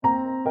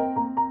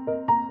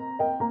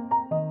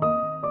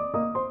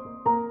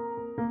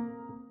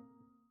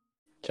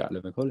Chat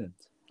Liver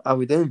Collins. How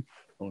we doing?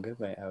 I'm good,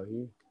 mate. How are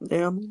you?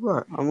 Yeah, I'm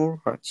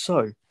alright.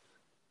 So,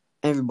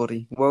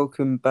 everybody,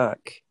 welcome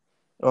back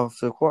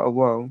after quite a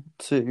while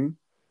to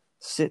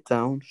Sit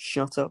Down,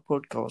 Shut Up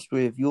podcast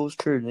with yours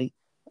truly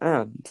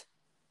and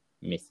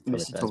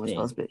Mr. Thomas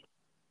Busby.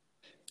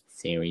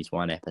 Series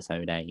 1,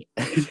 Episode 8.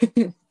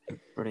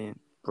 Brilliant.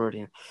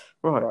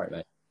 Right,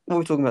 mate. what are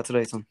we talking about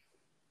today, Tom?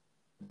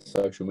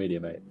 Social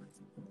media, mate.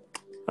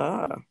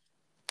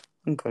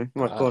 Okay.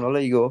 Right, go on. I'll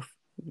let you go off.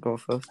 Go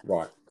off first.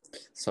 Right.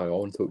 So, I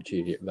want to talk to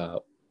you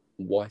about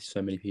why so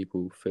many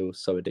people feel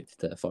so addicted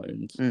to their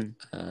phones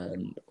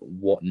and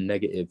what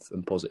negative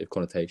and positive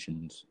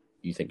connotations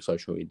you think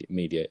social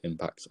media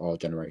impacts our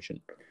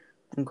generation.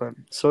 Okay.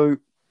 So,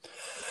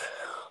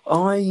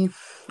 I've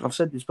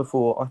said this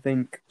before. I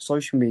think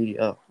social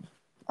media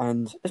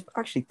and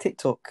actually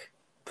TikTok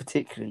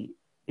particularly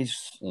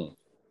is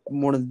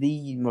one of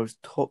the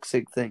most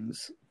toxic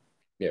things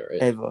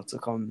ever to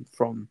come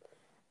from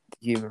the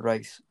human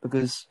race,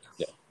 because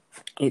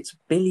it's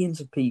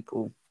billions of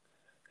people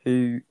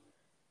who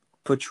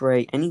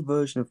portray any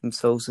version of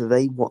themselves that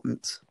they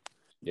want.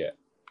 Yeah.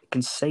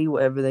 Can say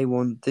whatever they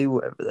want, do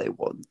whatever they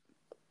want,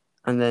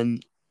 and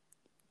then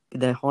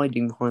they're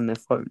hiding behind their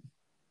phone.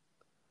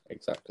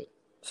 Exactly.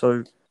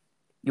 So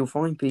you'll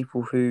find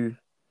people who,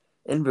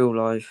 in real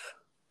life,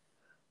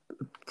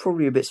 are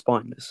probably a bit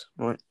spineless,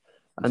 right?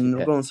 And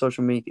they'll go on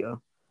social media,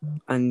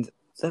 and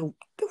they'll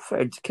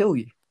threaten to kill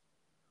you.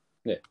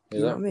 Yeah, exactly.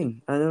 You know what I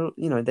mean?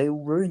 And they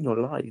will ruin your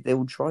life. They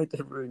will try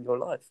to ruin your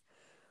life.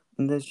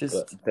 And there's just...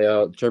 But they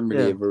are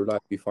generally, in real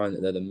life, you find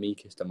that they're the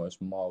meekest and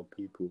most mild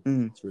people.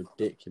 It's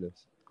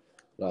ridiculous.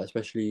 Like,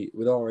 especially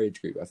with our age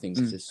group, I think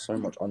there's so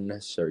much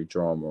unnecessary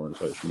drama on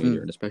social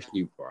media, and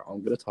especially,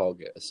 I'm going to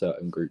target a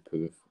certain group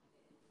of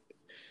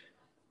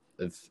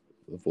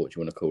what do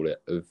you want to call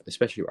it?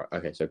 Especially,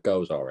 so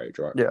girls our age,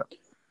 right? Yeah.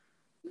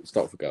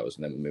 Start for girls,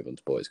 and then we move on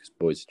to boys, because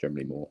boys are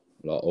generally more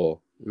like, oh,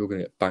 you're going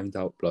to get banged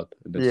out blood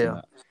and this and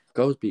that.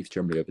 Girls beef's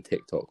generally over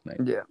TikTok, mate.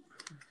 Yeah.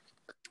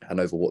 And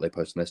over what they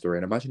post on their story.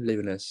 And imagine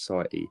living in a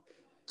society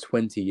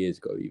 20 years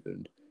ago,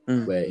 even,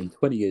 where in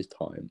 20 years'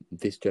 time,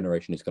 this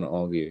generation is going to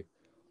argue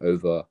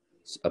over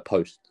a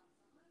post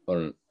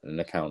on an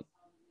account.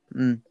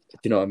 Do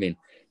you know what I mean?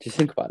 Just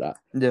think about that.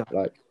 Yeah.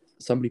 Like,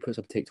 somebody puts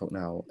up TikTok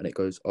now and it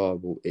goes, oh,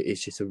 well,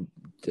 it's just a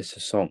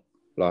song.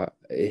 Like,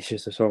 it's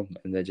just a song,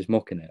 and they're just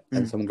mocking it.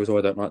 And someone goes, oh,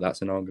 I don't like that,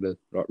 so now I'm going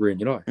to ruin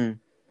your life.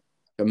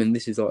 I mean,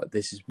 this is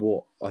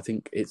what I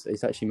think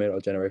it's actually made our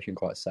generation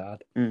quite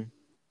sad.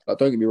 Like,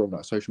 don't get me wrong,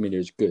 like, social media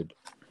is good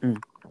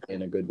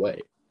in a good way.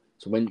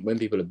 So when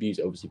people abuse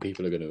it, obviously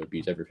people are going to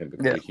abuse everything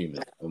because we're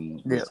human, and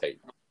we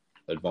take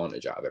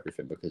advantage out of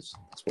everything because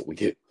that's what we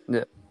do.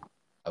 Yeah.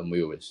 And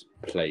we always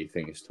play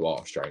things to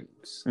our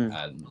strengths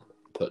and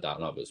put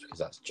down others because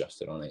that's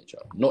just in our nature.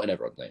 Not in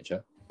everyone's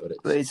nature, but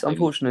it's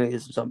unfortunately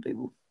it's some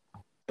people.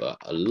 But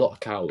a lot of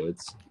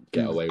cowards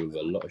get away with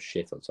a lot of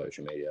shit on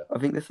social media. I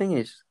think the thing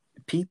is,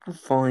 people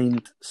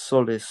find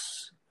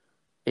solace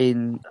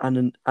in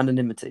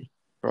anonymity,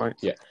 right?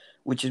 Yeah.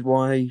 Which is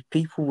why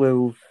people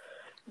will...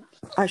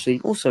 Actually,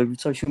 also with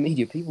social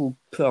media, people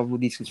put up all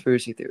these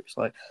conspiracy theories,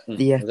 like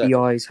the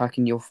FBI is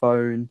hacking your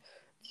phone,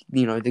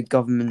 the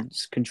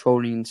government's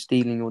controlling and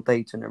stealing your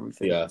data and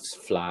everything. The Earth's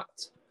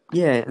flat.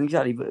 Yeah,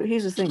 exactly. But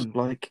here's the thing,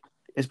 like,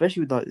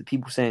 especially with like the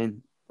people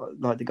saying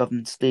like the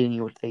government's stealing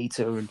your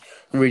data and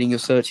reading your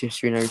search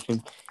history and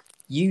everything,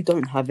 you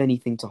don't have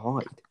anything to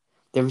hide.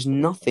 There is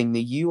nothing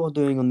that you are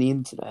doing on the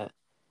internet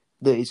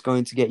that is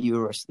going to get you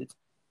arrested.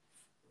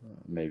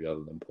 Maybe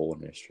other than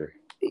porn history.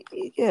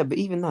 Yeah, but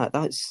even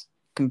that's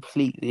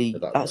completely...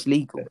 That's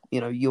legal.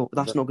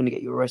 That's not going to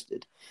get you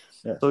arrested.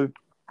 Yeah. So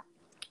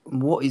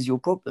what is your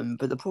problem?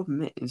 But the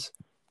problem is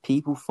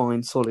people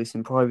find solace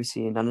in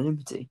privacy and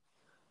anonymity.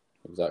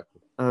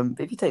 Exactly. But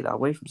if you take that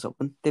away from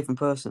someone, different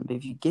person, but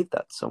if you give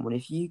that to someone,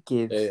 if you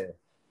give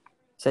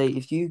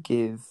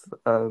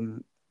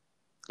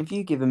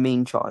a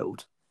mean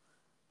child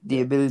the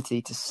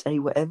ability to say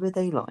whatever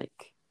they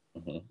like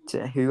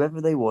to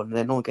whoever they want and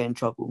they're not getting in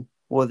trouble,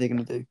 what are they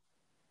going to do?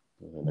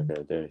 They're going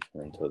to do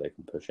anything until they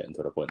can push it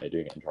until the point they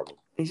do get in trouble.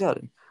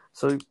 Exactly.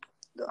 So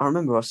I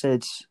remember I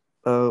said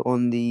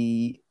on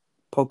the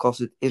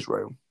podcast with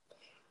Israel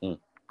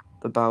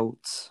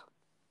about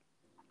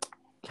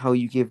how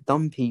you give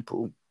dumb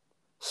people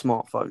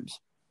smartphones.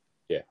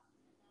 Yeah.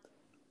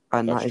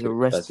 And that is a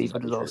recipe for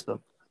disaster.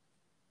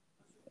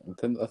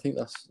 I think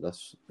that's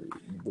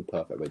the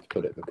perfect way to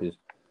put it, because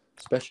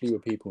especially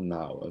with people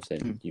now, I'm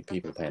saying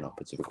people are paying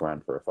upwards of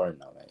 $1,000 for a phone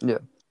now, mate. Yeah.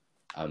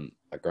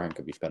 $1,000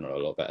 could be spent on a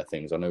lot better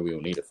things. I know we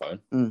all need a phone.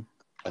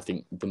 I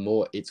think the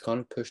more it's kind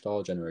of pushed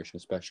our generation,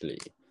 especially,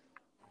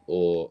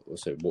 or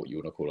also what you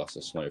want to call us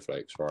as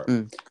snowflakes,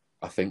 right?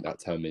 I think that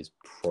term is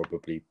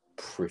probably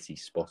pretty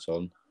spot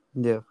on.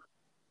 Yeah.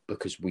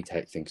 Because we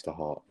take things to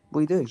heart.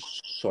 We do.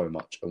 So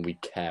much, and we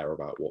care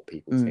about what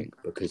people think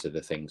because of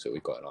the things that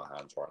we've got in our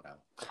hands right now.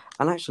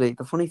 And actually,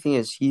 the funny thing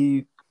is,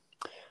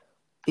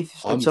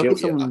 I'm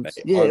guilty of that,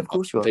 mate. Yeah, of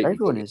course you are.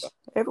 Everyone is.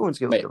 Everyone's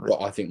guilty Mate, of it.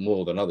 well, I think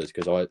more than others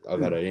because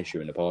I've had an issue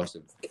in the past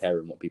of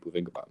caring what people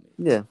think about me.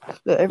 Yeah,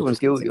 look, everyone's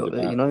Because guilty of it.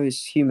 about- You know,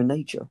 it's human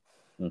nature.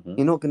 Mhm.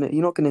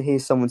 You're not gonna hear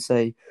someone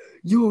say,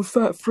 "You're a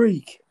fat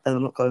freak," and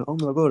I'm not going, "Oh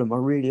my god, am I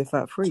really a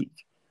fat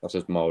freak?" That's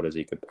as mild as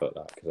he could put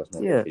that because that's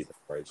not Yeah, what he's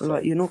afraid to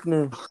like say. you're not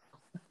gonna.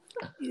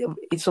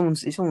 If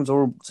someone's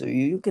horrible to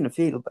you, you're gonna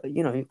feel about.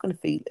 You're gonna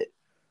feel it.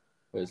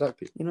 Well,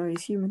 exactly. You know,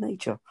 it's human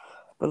nature.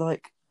 But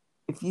like,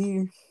 if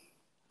you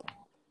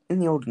in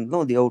the olden,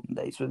 not the olden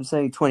days, but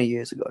say 20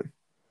 years ago,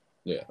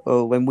 Yeah.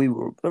 or when we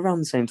were around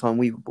the same time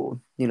we were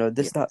born,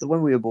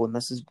 when we were born,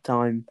 this is the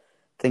time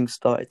things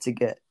started to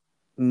get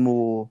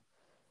more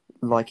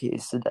like it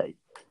is today.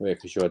 Yeah,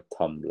 because you had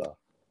Tumblr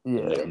Yeah,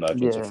 and the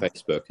emergence of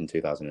Facebook in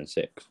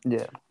 2006.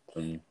 Yeah.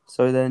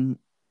 So then,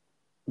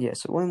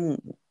 so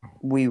when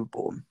we were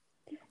born,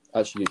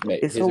 actually,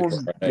 mate, if here's a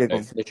someone, question.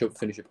 No,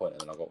 finish your point,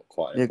 and then I've got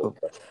quite an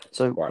important question.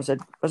 So Right.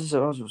 as I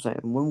was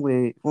saying, when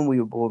we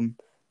were born,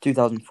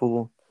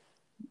 2004,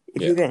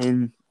 if Yeah. you're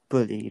getting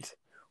bullied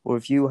or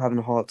if you were having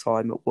a hard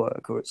time at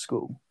work or at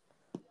school,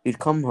 you'd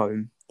come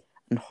home,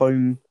 and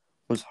home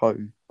was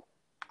home.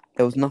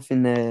 There was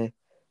nothing there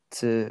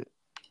to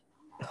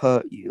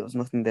hurt you. There was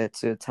nothing there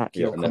to attack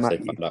you or come at you. Unless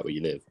they find out where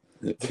you live.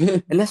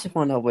 Unless they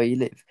find out where you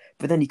live.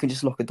 But then you can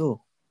just lock a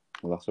door.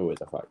 Well, that's always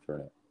a factor,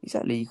 isn't it?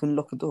 Exactly, you can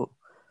lock a door.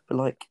 But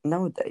like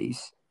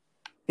nowadays,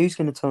 who's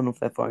going to turn off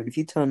their phone? If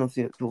you turn off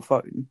your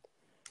phone,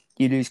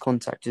 you lose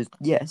contact.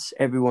 Yes,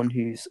 everyone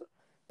who's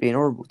being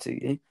horrible to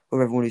you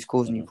or everyone who's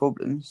causing you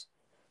problems,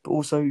 but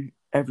also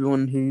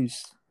everyone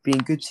who's being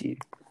good to you.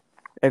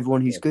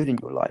 Everyone who's good in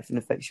your life and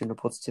affects you in a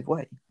positive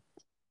way.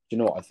 Do you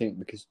know what I think?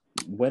 Because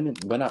when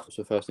apps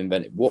were first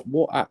invented,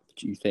 what app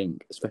do you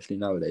think, especially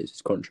nowadays,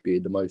 has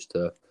contributed the most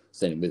to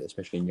dealing with,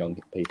 especially in young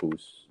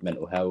people's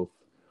mental health?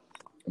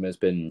 I mean, it's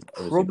been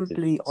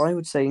probably I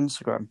would say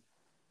Instagram.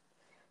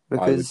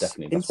 Because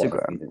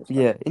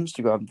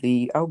Instagram,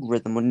 the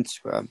algorithm on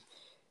Instagram,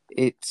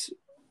 it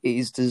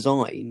is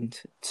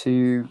designed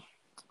to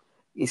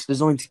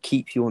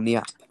keep you on the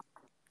app.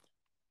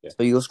 Yeah.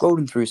 So you're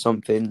scrolling through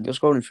something,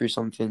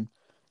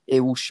 it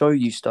will show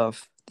you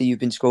stuff that you've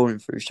been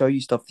scrolling through, show you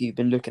stuff that you've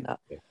been looking at,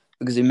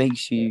 because it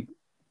makes you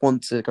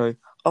want to go,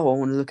 oh, I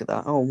want to look at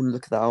that, oh, I want to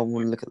look at that, I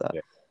want to look at that.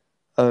 Yeah.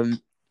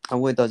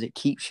 And what it does, it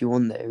keeps you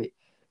on there,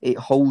 it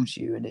holds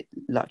you and it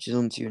latches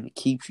onto you and it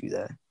keeps you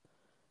there.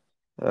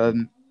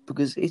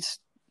 Because it's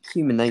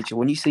human nature.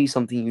 When you see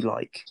something you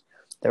like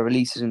that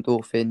releases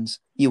endorphins,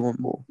 you want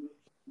more.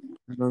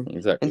 You know?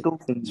 Exactly.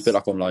 Endorphins. It's a bit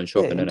like online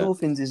shopping, isn't it?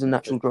 Endorphins is a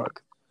natural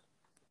drug.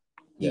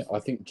 Yeah, I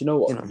think. Do you know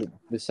what?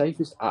 The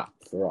safest app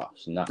for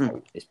us now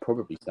is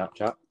probably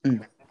Snapchat,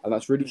 and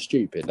that's really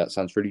stupid. That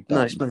sounds really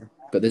dumb. No,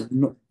 but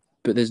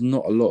there's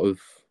not a lot of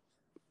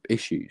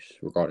issues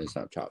regarding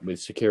Snapchat with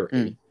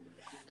security.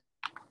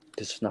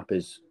 Because Snap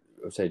is,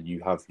 I've said,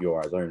 you have your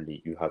eyes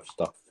only. You have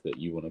stuff that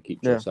you want to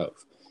keep to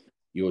yourself.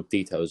 Your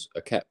details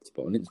are kept,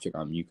 but on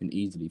Instagram you can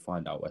easily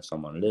find out where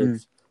someone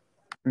lives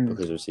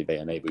because obviously they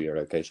enable your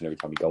location every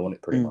time you go on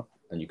it, pretty much,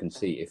 and you can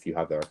see if you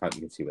have their account.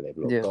 You can see where they've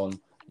logged on.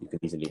 You can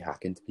easily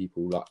hack into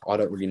people. Like, I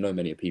don't really know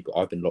many people.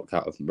 I've been locked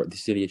out of. The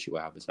silly issue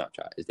I have with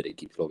Snapchat is that it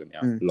keeps locking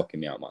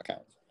me out of my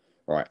accounts,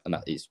 right? And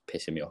that is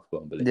pissing me off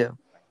beyond belief. Yeah.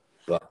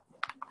 But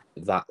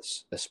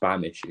that's a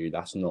spam issue.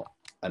 That's not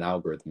an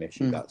algorithm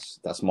issue.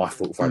 That's my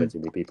fault for adding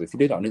people. If you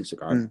do that on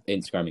Instagram,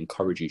 Instagram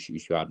encourages you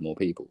to add more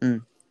people. I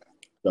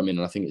mean,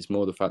 and I think it's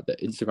more the fact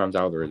that Instagram's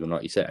algorithm,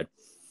 like you said,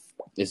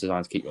 is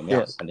designed to keep you on the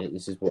app, and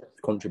this is what's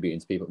contributing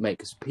to people, mate.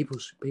 Because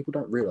people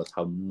don't realise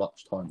how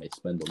much time they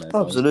spend on their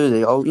phone.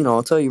 Absolutely.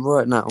 I'll tell you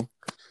right now.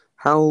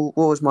 What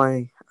was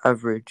my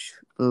average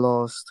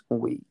last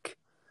week?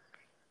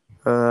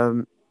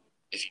 If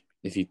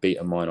you've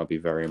beaten mine, I'll be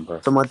very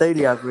impressed. So my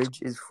daily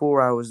average is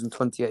 4 hours and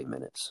 28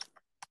 minutes.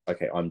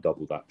 Okay, I'm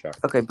double that, Jack.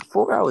 Okay, but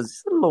 4 hours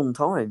is a long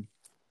time.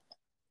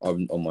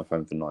 I'm on my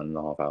phone for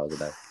 9.5 hours a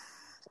day.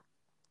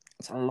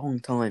 It's a long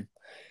time.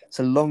 It's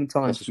a long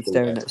time to be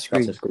staring at a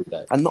screen. That's a school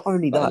day. And not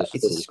only that,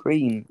 it's a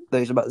screen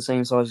that is about the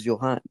same size as your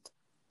hand.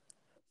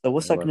 So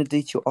what's that going to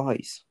do to your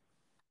eyes?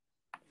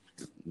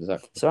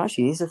 Exactly. So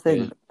actually, here's the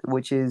thing,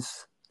 which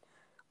is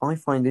I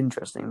find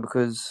interesting,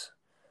 because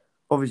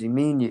obviously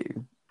me and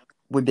you,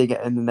 we're big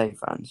MMA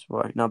fans,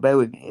 right? Now bear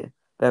with me here.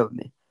 Bear with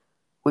me.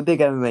 We're big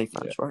MMA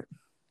fans, right?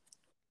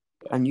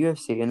 And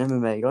UFC and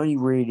MMA only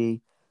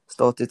really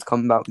started to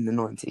come about in the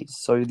 90s.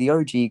 So the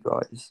OG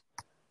guys,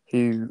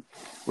 who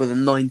were the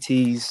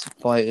 90s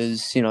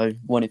fighters,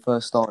 when it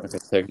first started. Okay,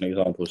 take an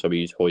example. So we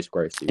use Hoist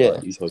Gracie. Yeah.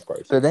 Right? Use Hoist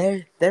Gracie. But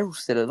they're all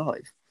still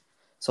alive.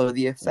 So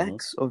the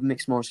effects of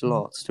mixed martial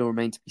arts still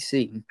remain to be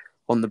seen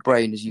on the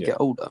brain as you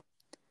get older.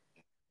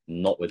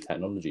 Not with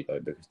technology, though,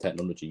 because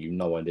technology,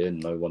 no idea,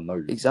 no one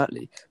knows.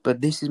 Exactly. But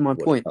this is my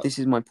point.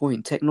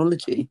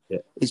 Technology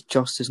is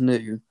just as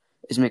new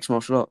as mixed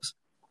martial arts.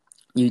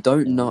 You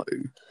don't know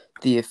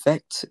the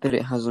effect that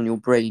it has on your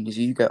brain as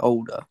you get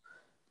older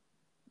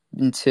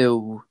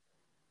until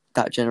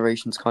that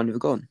generation's kind of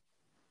gone.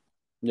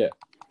 Yeah.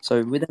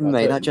 So with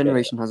MMA, that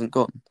generation hasn't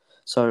gone.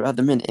 So at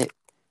the minute,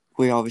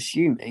 we are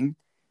assuming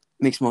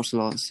mixed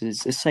martial arts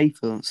is a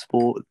safer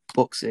sport,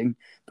 boxing,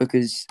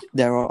 because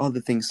there are other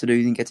things to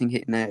do than getting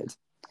hit in the head.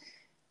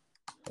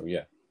 Oh,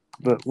 yeah.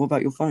 But what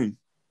about your phone?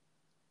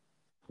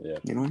 Yeah.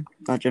 You know,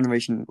 our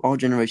generation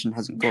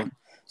hasn't gone,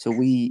 so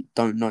we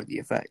don't know the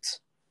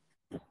effects.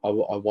 I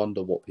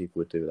wonder what people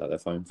would do without their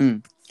phones.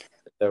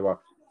 There are.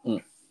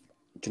 Do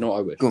you know what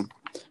I wish? Go on.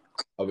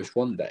 I wish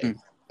one day, and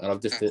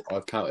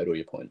I've counted all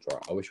your points,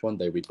 right? I wish one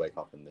day we'd wake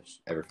up and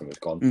everything was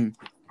gone,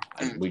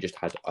 and we just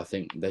had. I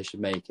think they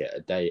should make it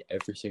a day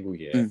every single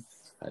year,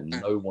 and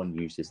no one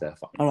uses their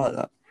phone. I like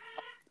that.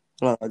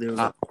 I like the idea of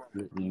that.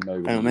 Absolutely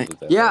nobody Hang on, mate. uses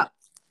their Yeah. phone.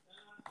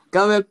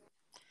 Go ahead.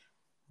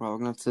 Right, we're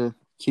gonna have to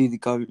cue the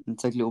goat and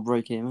take a little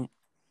break here, mate.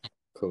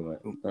 Cool, mate.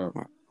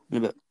 Right, in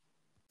a bit.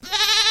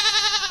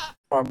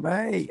 Oh,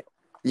 mate.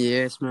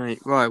 Yes, mate.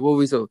 Right, what are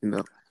we talking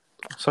about?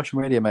 Social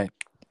media, mate.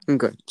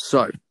 Okay,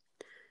 so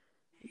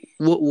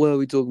what were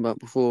we talking about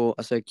before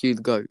I said cue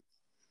the goat?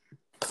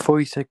 Before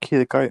you said cue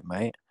the goat,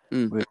 mate,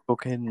 we were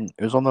talking.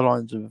 It was on the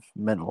lines of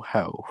mental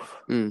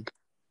health.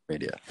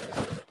 Media.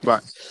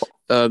 Right.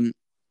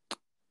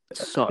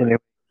 So you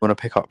want to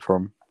pick up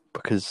from,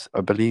 because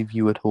I believe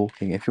you were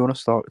talking. If you want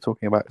to start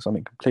talking about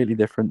something completely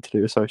different to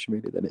do with social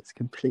media, then it's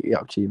completely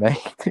up to you, mate.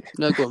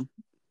 No, go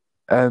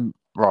on.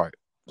 Right.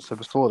 So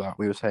before that,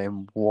 we were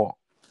saying what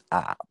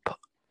app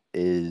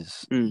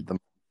is the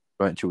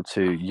influential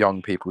to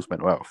young people's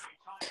mental health.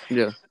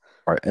 Yeah.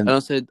 Right. And I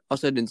said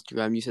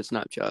Instagram. You said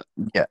Snapchat.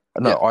 Yeah.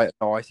 No. Yeah.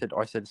 I said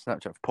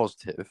Snapchat for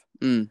positive.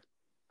 And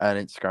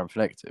Instagram for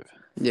negative.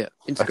 Yeah.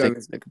 Instagram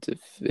is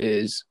negative.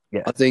 Is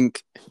yeah. I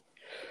think.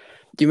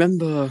 Do you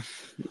remember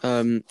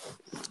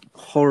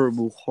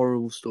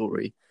horrible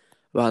story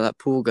about that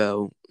poor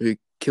girl who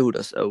killed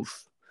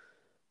herself?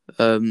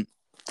 When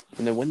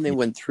they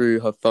went through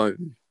her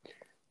phone,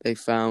 they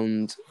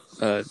found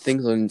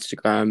things on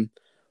Instagram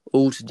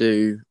all to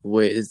do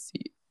with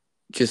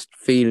just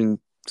feeling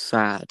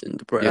sad and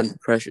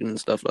depression and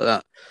stuff like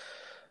that.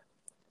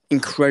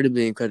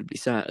 Incredibly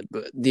sad.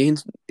 But the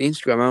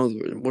Instagram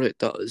algorithm, what it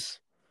does,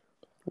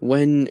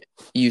 when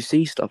you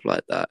see stuff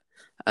like that,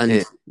 and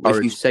if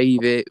you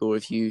save it, or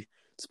if you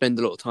spend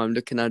a lot of time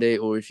looking at it,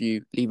 or if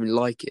you even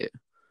like it,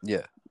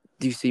 do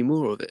you see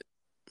more of it?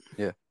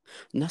 Yeah.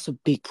 And that's a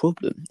big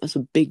problem. That's a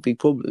big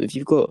problem. If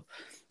you've got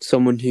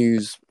someone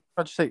who's...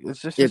 I just think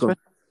it's just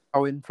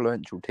how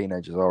influential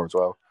teenagers are as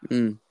well.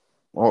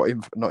 Or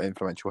not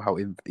influential, how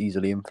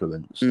easily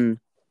influenced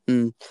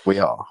we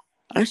are.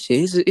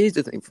 Actually, here's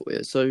the thing for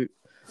you. So,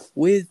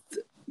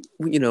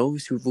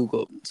 obviously we've all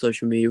got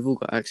social media, we've all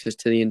got access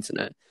to the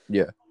internet.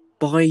 Yeah.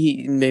 By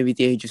maybe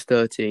the age of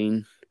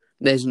 13,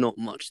 there's not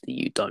much that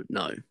you don't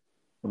know.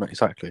 Well,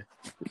 exactly.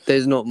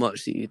 There's not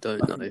much that you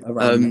don't know.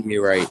 Around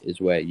year 8 is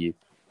where you...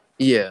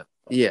 Yeah.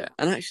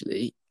 And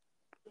actually,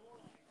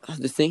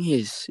 the thing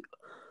is,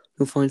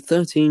 you'll find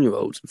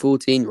 13-year-olds and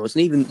 14-year-olds,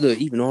 and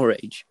even our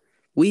age,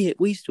 we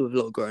still have a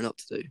lot of growing up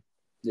to do.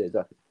 Yeah,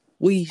 exactly.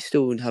 We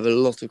still have a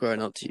lot of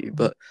growing up to do,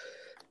 but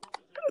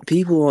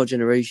people our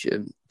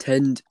generation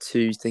tend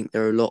to think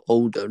they're a lot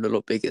older and a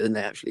lot bigger than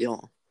they actually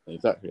are.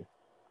 Exactly.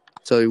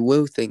 So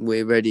we'll think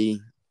we're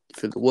ready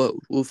for the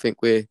world. We'll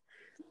think we're,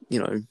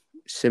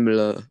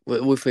 similar.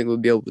 We'll think we'll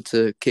be able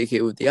to kick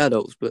it with the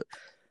adults, but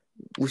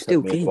we're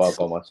still kids. I've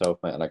got myself,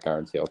 mate, and I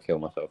guarantee I'll kill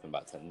myself in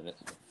about 10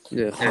 minutes.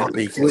 Yeah.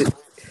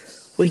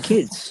 We're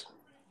kids.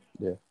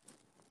 Yeah.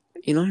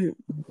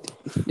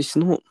 It's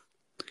not...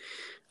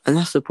 And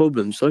that's the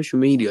problem. Social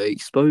media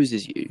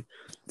exposes you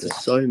to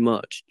so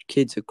much.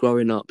 Kids are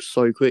growing up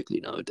so quickly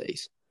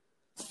nowadays.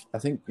 I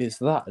think it's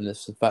that, and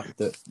it's the fact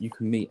that you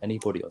can meet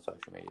anybody on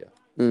social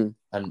media.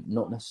 And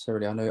not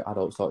necessarily, I know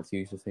adults like to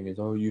use the thing as,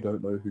 oh, you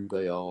don't know who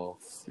they are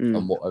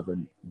and whatever.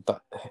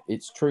 But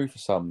it's true for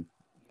some,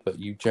 but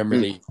you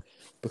generally,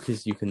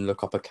 because you can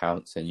look up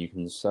accounts and you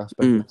can,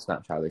 especially on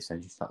Snapchat, they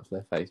send you snaps of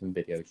their face and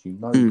videos, you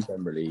know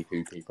generally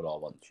who people are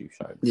once you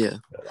show them. Yeah.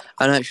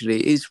 And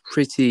actually, it's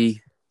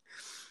pretty...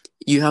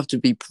 You have to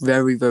be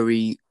very,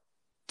 very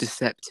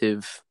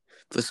deceptive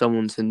for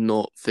someone to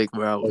not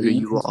figure out who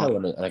you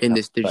are in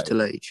this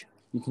digital age.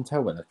 You can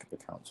tell when an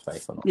account's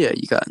fake or not. Yeah,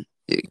 you can.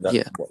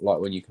 Like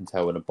when you can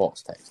tell when a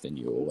bot's texting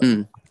you or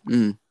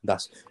when.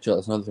 That's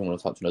another thing I want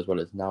to touch on as well,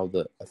 is now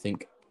that I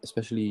think,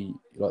 especially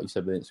like you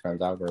said with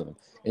Instagram's algorithm,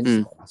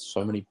 Instagram has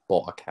so many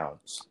bot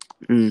accounts.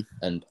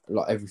 And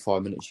like every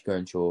 5 minutes you go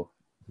into your,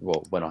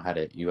 when I had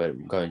it, you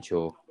go into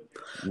your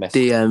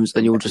DMs,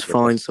 and you'll just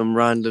find some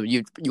random...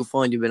 You'll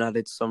find you've been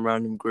added to some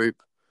random group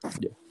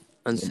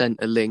and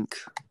sent a link.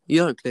 You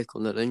don't click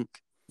on the link.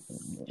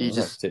 You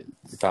just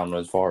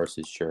download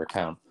viruses to your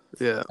account.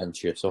 Yeah. And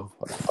to your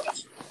software.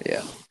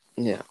 Yeah.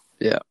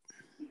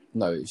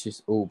 No, it's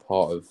just all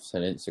part of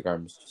saying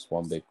Instagram's just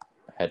one big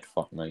head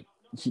fuck, mate.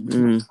 I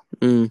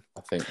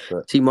think.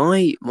 But... See,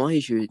 my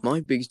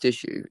biggest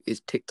issue is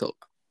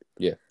TikTok.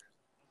 Yeah.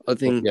 I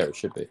think... it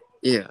should be.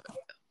 Yeah.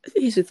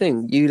 Here's the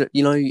thing,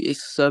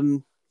 it's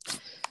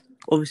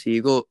obviously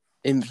you got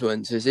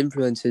influencers.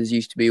 Influencers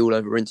used to be all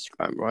over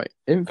Instagram, right?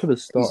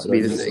 Influence started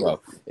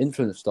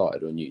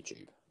on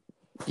YouTube.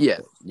 Yeah.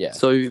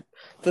 So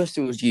first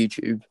it was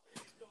YouTube.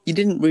 you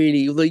didn't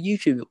really. Although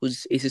YouTube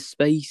is a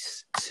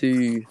space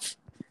to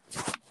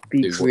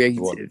be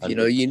creative,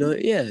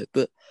 yeah.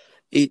 But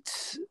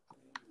it's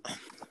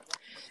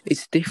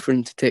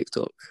different to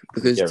TikTok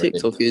because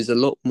TikTok is a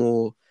lot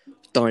more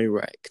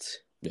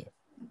direct. Yeah,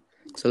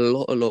 it's a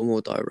lot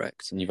more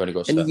direct. And you've only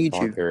got a certain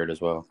time period as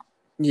well.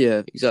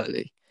 Yeah,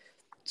 exactly.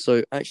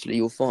 So actually,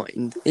 you'll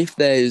find if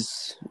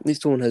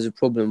someone has a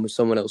problem with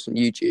someone else on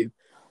YouTube,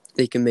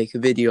 they can make a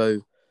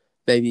video,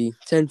 maybe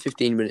 10,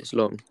 15 minutes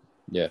long.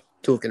 Yeah.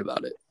 Talking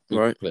about it,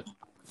 right?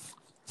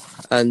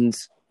 And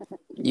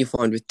you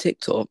find with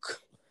TikTok,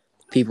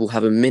 people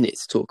have a minute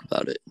to talk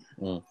about it.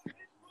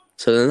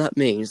 So then that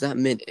means that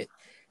minute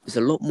is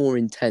a lot more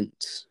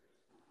intense.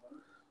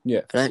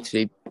 Yeah. And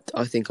actually,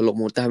 I think a lot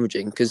more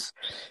damaging because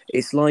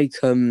it's like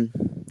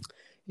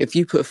if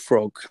you put a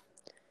frog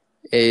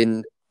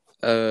in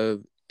a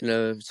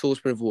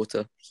saucepan of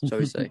water, shall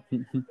we say,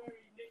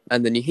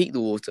 and then you heat the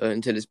water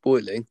until it's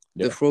boiling,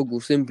 the frog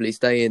will simply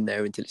stay in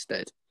there until it's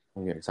dead.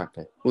 Yeah,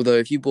 exactly. Although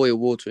if you boil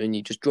water and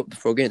you just drop the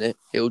frog in it,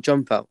 it will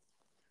jump out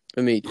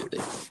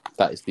immediately.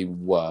 That is the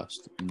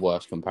worst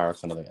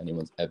comparison I think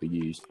anyone's ever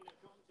used.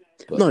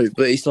 But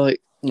it's like...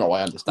 No,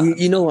 I understand.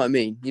 You know what I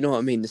mean?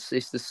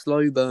 It's the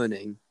slow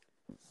burning.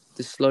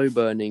 The slow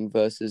burning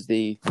versus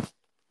the...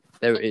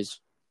 There it is.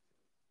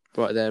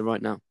 Right there,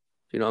 right now. Do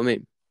you know what I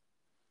mean?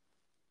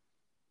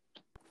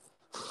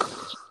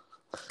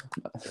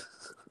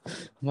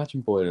 Imagine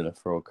boiling a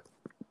frog.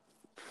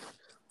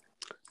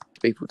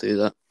 People do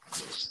that.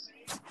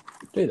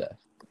 Do they?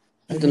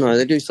 I don't know.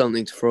 They do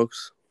something to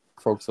frogs.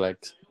 Frogs'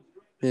 legs.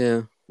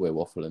 Yeah. We're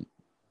waffling.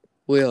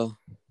 We are.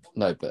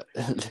 No, but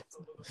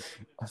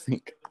I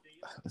think,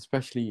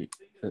 especially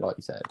like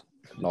you said,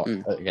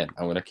 again,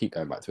 I'm going to keep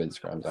going back to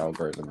Instagram's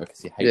algorithm because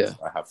the hate that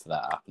I have for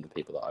that app and the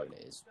people that own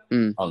it is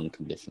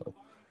unconditional.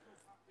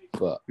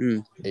 But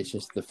it's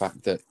just the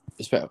fact that,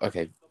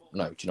 okay,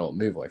 no, do you know what?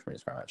 Move away from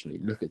Instagram, actually.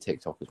 Look at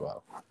TikTok as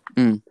well.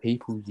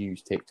 People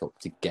use TikTok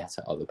to get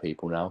at other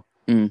people now.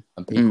 And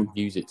people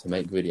use it to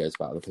make videos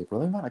about other people.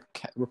 The amount of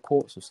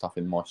reports of stuff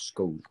in my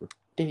school is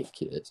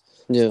ridiculous.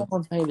 Yeah.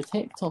 Someone's made a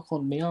TikTok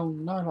on me. Oh,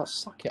 no, like,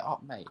 suck it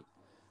up, mate.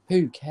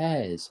 Who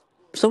cares?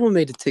 Someone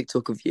made a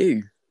TikTok of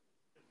you.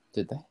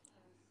 Did they?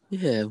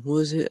 Yeah,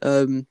 was it?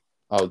 Oh.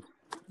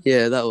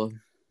 Yeah, that one.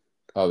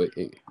 Oh,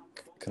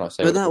 can I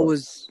say? But that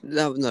was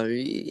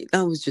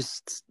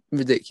just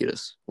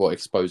ridiculous. What,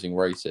 exposing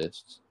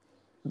racists?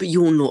 But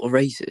you're not a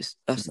racist.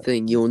 That's the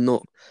thing. You're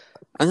not.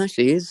 And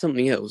actually, here's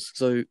something else.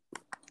 So,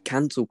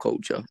 cancel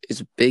culture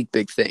is a big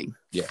thing.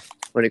 Yeah.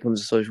 When it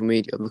comes to social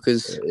media,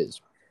 because it is.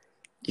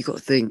 You got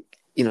to think,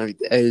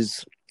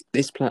 as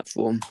this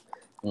platform,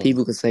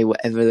 people can say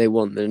whatever they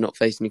want. They're not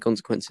facing any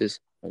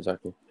consequences.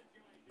 Exactly.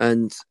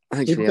 And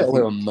actually, people get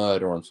away with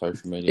murder on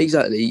social media.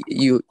 Exactly.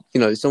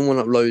 Someone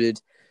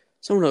uploaded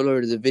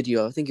a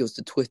video. I think it was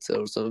to Twitter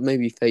or something,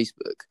 maybe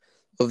Facebook,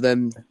 of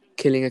them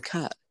killing a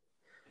cat.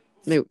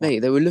 Mate,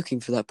 they were looking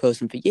for that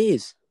person for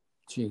years.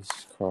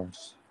 Jesus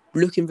Christ.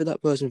 Looking for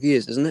that person for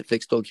years. There's a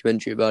Netflix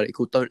documentary about it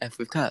called "Don't F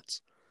with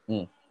Cats."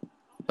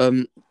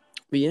 But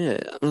yeah,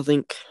 I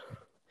think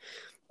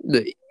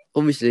that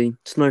obviously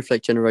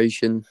snowflake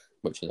generation,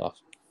 which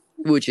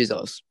is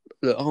us.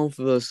 Look, half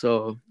of us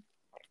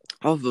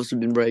have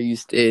been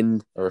raised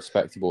in a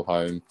respectable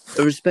home.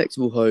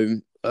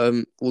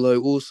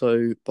 Although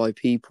also by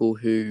people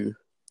who,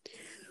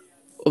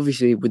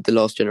 obviously with the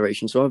last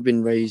generation. So I've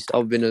been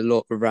a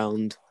lot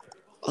around.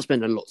 I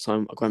spent a lot of time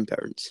with my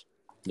grandparents.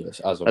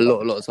 Yes, a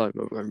lot of time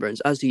with my grandparents.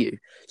 As do you.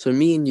 So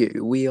me and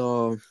you, we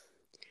are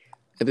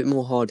a bit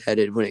more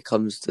hard-headed when it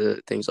comes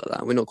to things like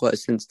that. We're not quite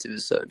as sensitive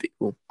as certain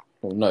people.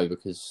 Well, no,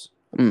 because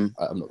I'm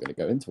not going to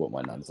go into what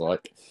my nan's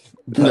like.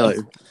 No,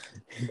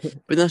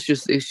 but it's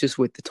just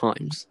with the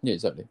times. Yeah,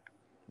 exactly.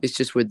 It's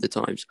just with the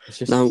times. It's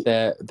just now,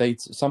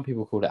 some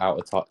people call it out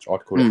of touch.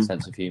 I'd call it a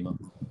sense of humour.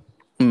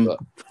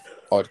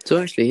 So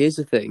actually, here's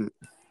the thing.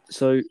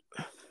 So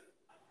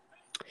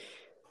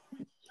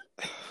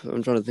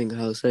I'm trying to think of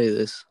how to say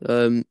this.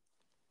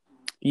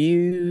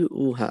 You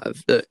will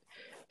have that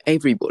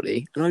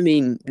everybody, and I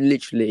mean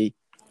literally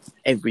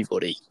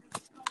everybody,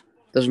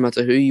 doesn't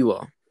matter who you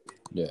are.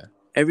 Yeah.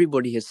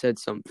 Everybody has said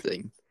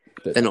something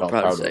they're not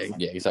proud of saying.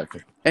 Yeah,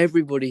 exactly.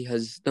 Everybody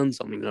has done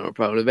something they're not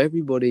proud of.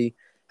 Everybody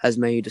has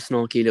made a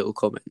snarky little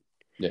comment.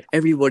 Yeah.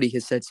 Everybody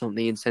has said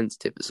something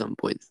insensitive at some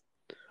point.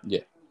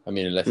 Yeah. I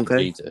mean, unless it's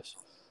Jesus.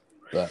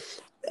 But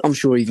I'm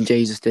sure even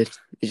Jesus did.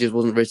 It just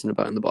wasn't written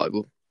about in the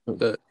Bible.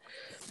 But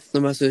no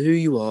matter who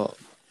you are,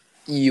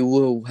 you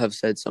will have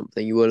said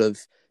something. You will have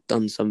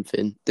done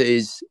something that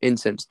is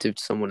insensitive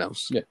to someone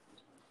else. Yeah.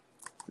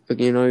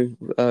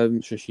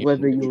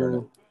 Whether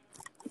you're...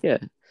 Yeah.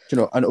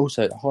 And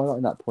also,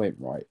 highlighting that point,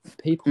 right,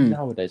 people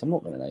nowadays, I'm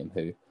not going to name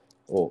who,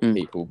 or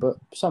people, but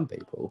some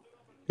people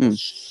are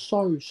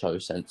so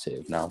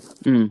sensitive now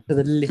to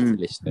the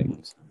littlest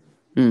things.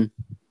 And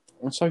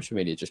social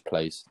media just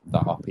plays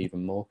that up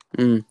even more.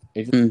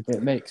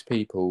 It makes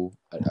people,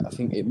 I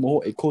think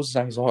it causes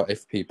anxiety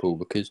for people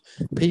because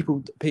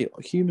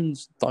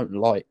humans don't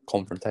like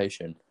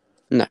confrontation.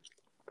 No.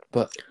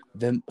 But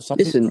Then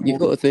Listen, you've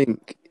got to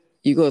think.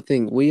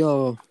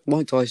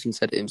 Mike Tyson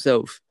said it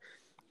himself.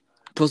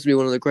 Possibly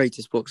one of the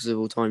greatest boxers of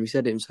all time. He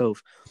said it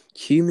himself.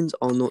 Humans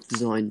are not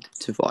designed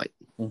to fight.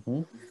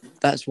 Mm-hmm.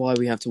 That's why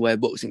we have to wear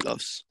boxing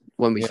gloves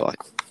when we fight.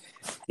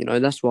 You know,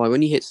 that's why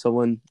when you hit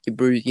someone, you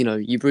bruise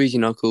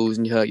your knuckles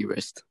and you hurt your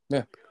wrist.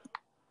 Yeah.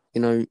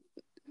 You know,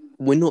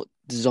 we're not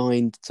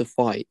designed to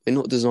fight. We're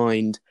not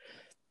designed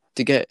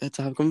to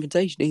have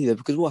confrontation either.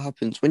 Because what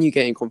happens when you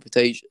get in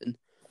confrontation?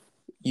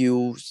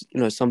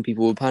 Some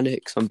people will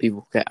panic, some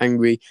people get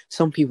angry,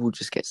 some people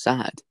just get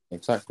sad.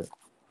 Exactly.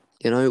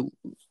 You know,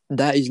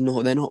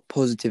 they're not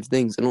positive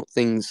things. They're not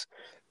things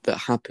that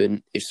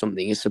happen if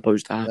something is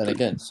supposed to happen. And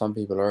again, some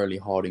people are only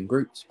hard in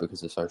groups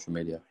because of social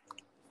media.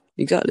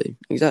 Exactly.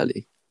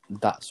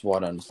 That's what I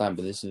don't understand.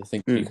 But this is the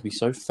thing: you can be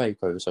so fake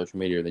over social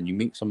media, then you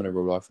meet someone in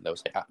real life, and they'll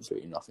say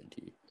absolutely nothing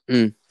to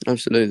you.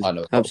 Absolutely. I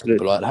know a lot of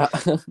people like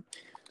that.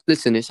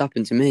 Listen, it's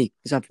happened to me.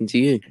 It's happened to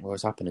you. Well,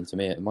 it's happening to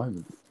me at the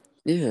moment.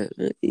 Yeah.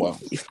 Well,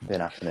 it's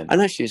been happening.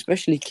 And actually,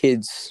 especially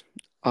kids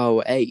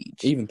our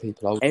age, even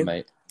people older,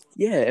 mate.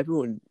 Yeah,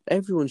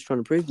 everyone's trying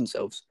to prove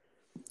themselves.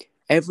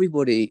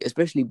 Everybody,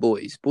 especially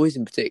boys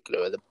in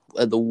particular,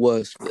 are the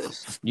worst for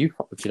this. Do you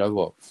know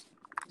what?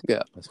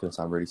 Yeah. That's going to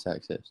sound really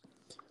sexist.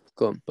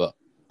 Go on. But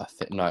I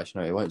think, no,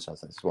 actually, no, it won't sound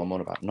sexist. That's what I'm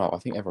on about. No, I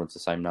think everyone's the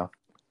same now.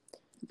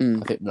 I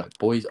think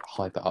boys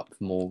hype it up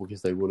more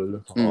because they want to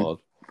look hard.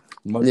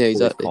 Most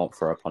boys can't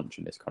throw a punch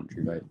in this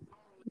country, mate.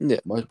 Yeah.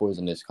 Most boys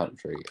in this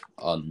country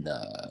are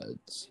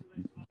nerds.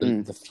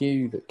 The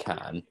few that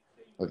can,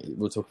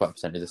 we'll talk about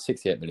percentage. There's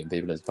 68 million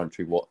people in this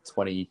country. What,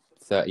 20,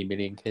 30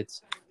 million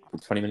kids?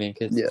 20 million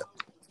kids? Yeah,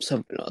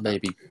 something like that.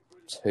 Maybe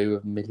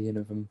 2 million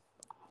of them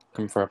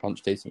can throw a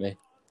punch decently.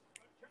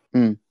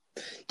 You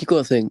got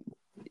to think,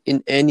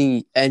 in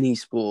any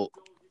sport,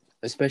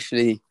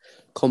 especially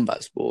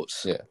combat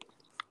sports. Yeah.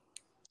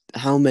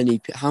 How many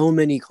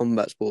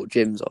combat sport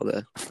gyms are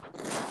there?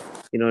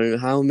 You know,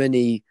 how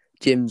many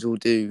gyms will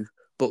do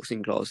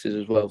boxing classes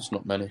as well? It's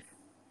not many.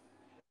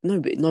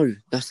 No,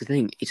 that's the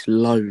thing. It's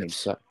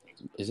loads.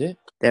 Is it?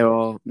 There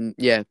are,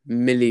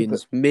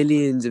 millions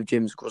of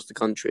gyms across the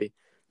country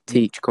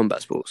teach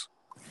combat sports.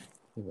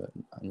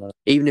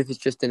 Even if it's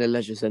just in a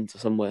leisure centre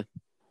somewhere.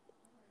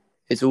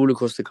 It's all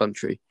across the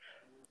country.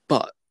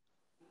 But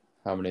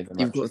how many of them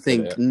you've got to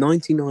think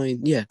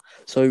 99. Yeah.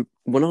 So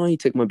when I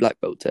took my black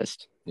belt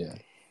test,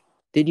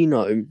 did you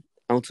know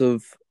out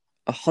of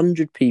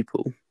 100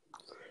 people,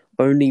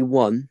 only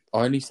one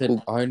passed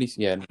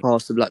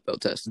the black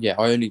belt test? Yeah,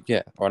 I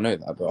know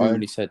that, but I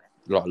only said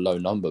like a low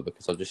number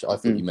because I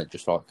thought you meant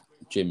just like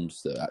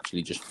gyms that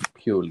actually just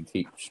purely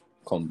teach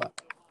combat.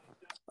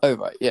 Oh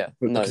right, yeah.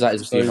 Because that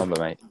is a few number,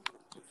 mate.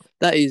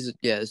 That is,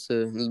 it's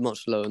a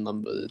much lower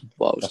number than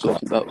what I was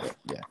talking about.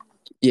 Yeah.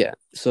 Yeah.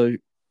 So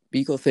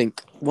you got to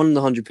think, 1 in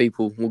 100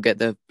 people will get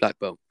their black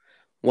belt.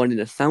 1 in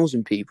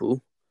 1,000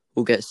 people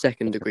will get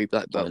second degree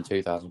black belt. And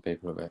 2,000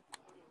 people will get.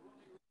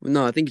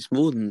 No, I think it's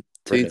more than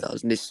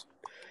 2,000. Really?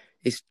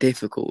 It's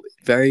difficult.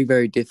 Very,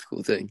 very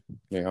difficult thing.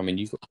 Yeah, I mean,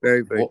 you've got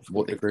very, very.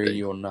 What degree are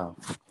you on now?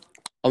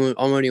 I'm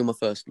only on my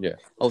first. Yeah.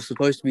 I was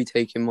supposed to be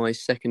taking my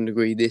second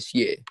degree this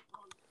year.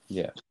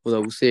 Yeah.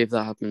 Although we'll see if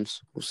that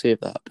happens.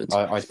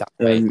 I doubt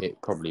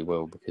it probably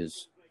will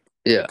because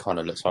it kind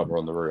of looks like we're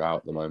on the route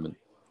out at the moment.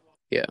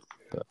 Yeah.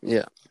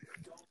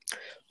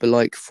 But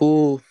like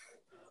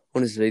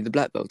honestly, the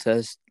black belt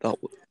test,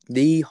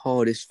 the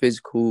hardest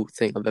physical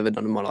thing I've ever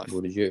done in my life.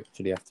 What did you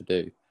actually have to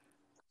do?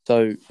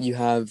 So you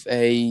have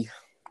a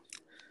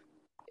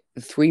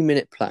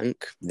 3-minute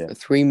plank, a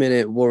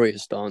 3-minute warrior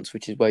stance,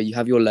 which is where you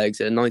have your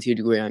legs at a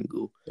 90-degree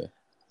angle,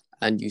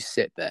 and you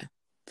sit there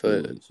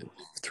for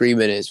 3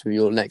 minutes with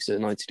your legs at a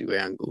 90-degree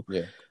angle.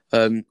 Yeah.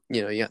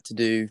 You have to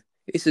do.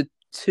 It's a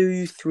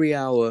 3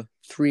 hour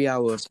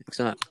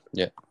exam.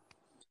 Yeah.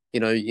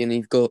 And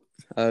you've got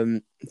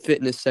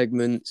fitness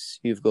segments,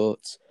 you've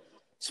got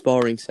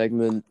sparring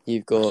segment,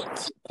 you've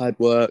got pad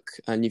work,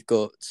 and you've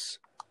got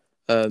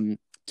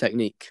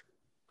technique,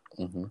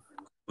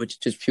 which is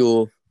just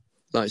pure,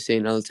 like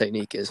seeing how the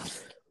technique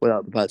is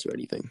without the pads or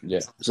anything.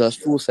 Yeah. So that's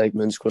 4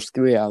 segments across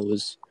 3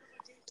 hours.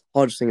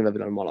 Hardest thing I've ever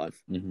done in my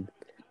life.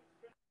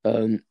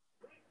 But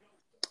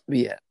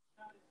yeah.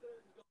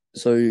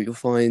 So you'll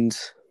find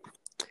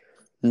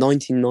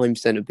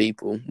 99% of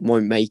people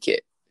won't make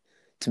it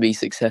to be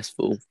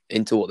successful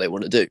into what they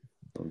want to do.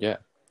 Yeah.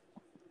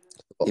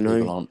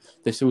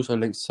 This also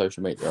links to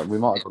social media. We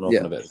might have gone off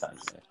on a bit of that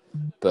here,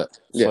 but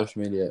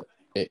social media,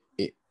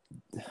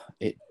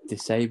 it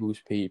disables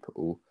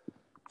people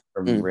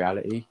from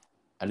reality,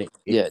 and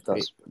it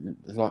does.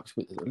 Like,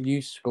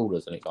 use school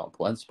as an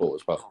example, and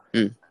sport as well.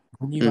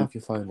 When you have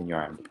your phone in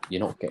your hand,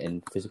 you're not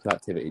getting physical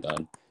activity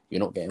done. You're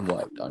not getting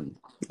work done.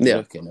 You're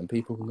looking, and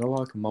people can go,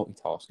 I can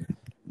multitask.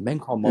 Men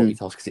can't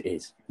multitask because it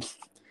is.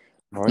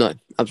 Right? No,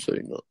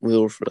 absolutely not. We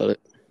all forgot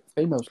it.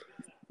 Females,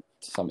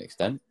 to some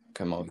extent,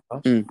 can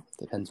multitask.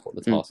 Depends what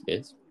the task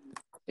is.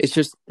 It's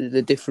just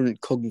the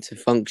different cognitive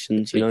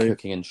functions,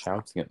 Cooking and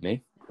shouting at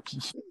me.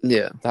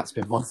 Yeah. That's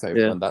been my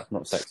favourite one. That's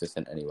not sexist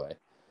in any way.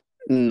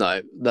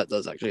 No, that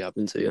does actually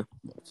happen to you.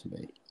 Not to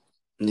me.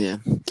 Yeah.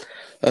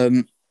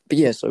 But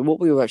yeah, so what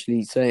we were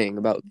actually saying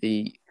about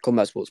the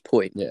combat sports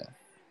point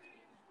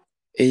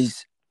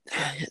is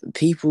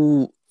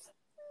people,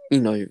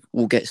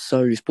 will get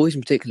boys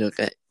in particular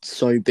get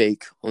so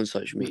big on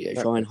social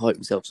media, try and hype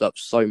themselves up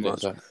so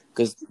much.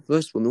 Because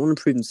first of all, they want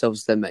to prove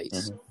themselves to their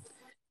mates.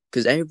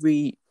 Because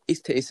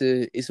it's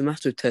a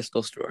matter of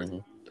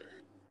testosterone.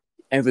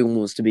 Everyone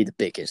wants to be the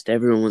biggest.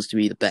 Everyone wants to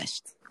be the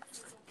best.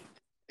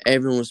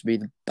 Everyone wants to be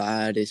the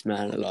baddest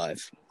man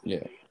alive.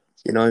 Yeah.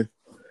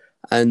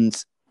 And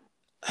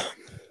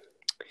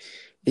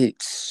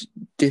it's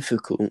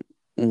difficult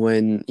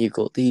when you've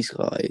got these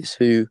guys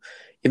who,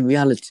 in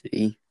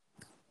reality,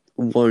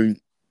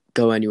 won't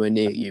go anywhere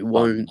near you,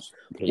 won't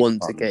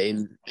want to get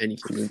in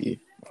anything with you.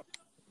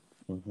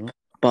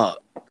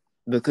 But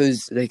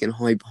because they can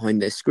hide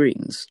behind their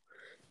screens,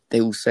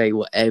 they will say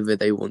whatever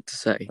they want to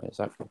say.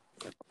 Exactly.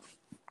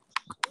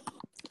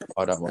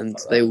 I don't want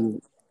that. They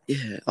will.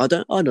 Yeah, I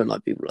don't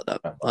like people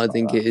like that. I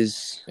think it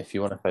is. If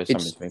you want to say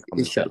something to me, come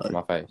and say it to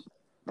my face.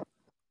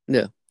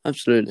 Yeah,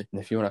 absolutely.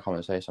 And if you want to come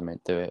and say something,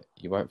 do it.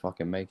 You won't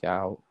fucking make it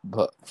out.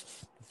 But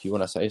if you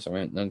want to say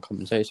something, then come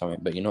and say something.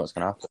 But you know what's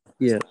going to happen.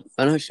 Yeah,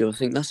 and actually, I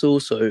think that's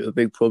also a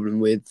big problem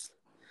with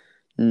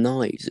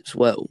knives as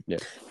well. Yeah.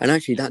 And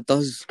actually, that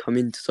does come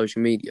into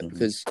social media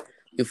because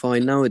you'll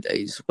find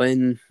nowadays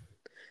when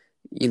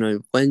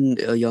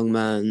a young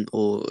man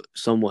or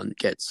someone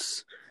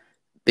gets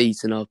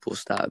beaten up or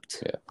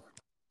stabbed,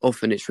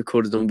 often it's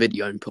recorded on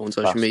video and put on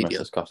social media. That's the most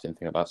disgusting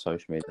thing about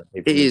social media.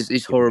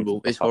 It's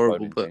horrible. It's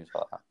horrible, but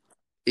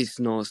it's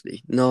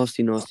nasty.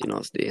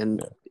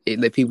 And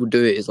people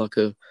do it as like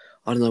I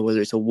don't know whether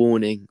it's a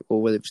warning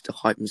or whether it's to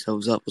hype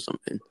themselves up or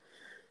something.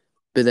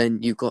 But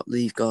then you've got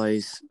these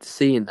guys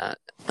seeing that,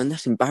 and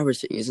that's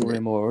embarrassing, isn't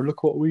it? More.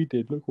 Look what we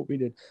did. Look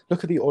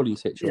at the Ollie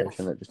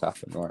situation that just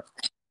happened, right?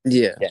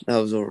 Yeah, that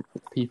was horrible.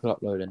 People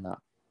uploading that.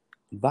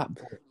 But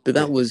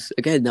that was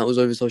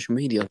over social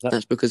media.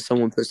 That's because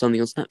someone put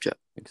something on Snapchat.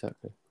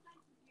 Exactly.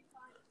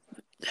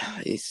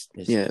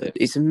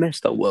 It's a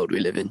messed up world we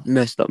live in.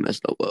 Messed up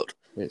world.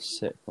 It's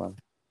sick, man.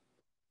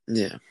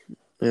 Yeah,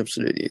 I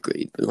absolutely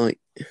agree. But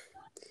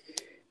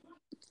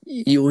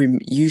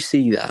you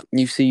see that,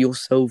 you see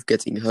yourself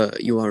getting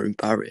hurt, you are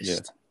embarrassed.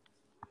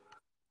 Yeah.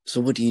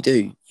 So what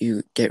do?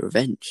 You get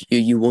revenge.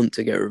 You want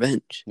to get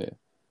revenge. Yeah.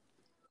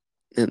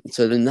 And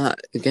so then that,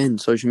 again,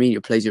 social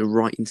media plays it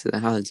right into their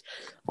hands.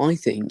 I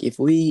think if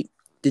we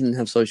didn't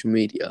have social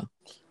media,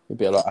 we'd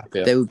be a lot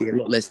happier. There would be a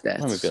lot less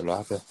deaths. We'd be a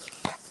lot happier.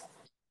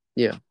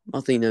 Yeah, I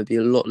think there'd be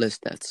a lot less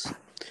deaths.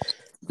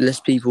 Less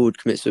people would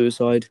commit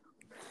suicide.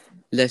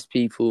 Less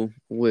people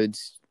would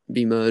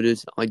be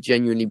murdered. I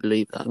genuinely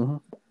believe that.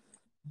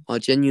 I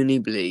genuinely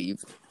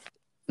believe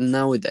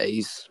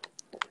nowadays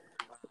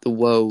the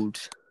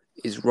world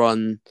is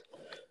run.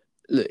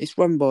 Look, it's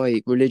run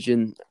by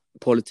religion,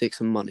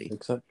 politics, and money.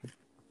 Exactly.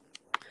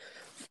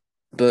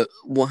 But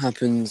what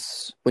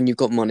happens when you've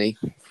got money?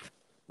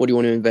 What do you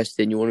want to invest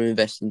in? You want to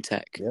invest in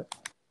tech. Yep.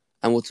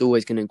 And what's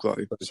always going to grow?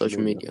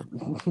 Social media.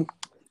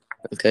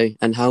 Okay.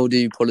 And how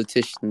do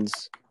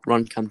politicians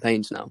run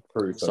campaigns now?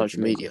 Through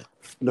social media.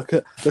 Look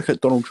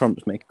at Donald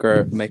Trump's Make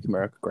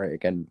America Great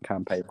Again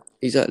campaign.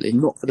 Exactly.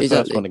 Not for the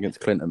first one against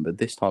Clinton, but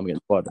this time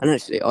against Biden. And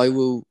actually, I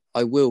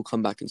will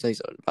come back and say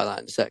something about that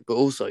in a sec. But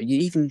also,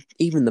 even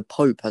the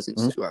Pope has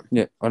Instagram.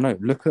 Yeah, I know.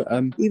 Look at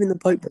even the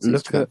Pope has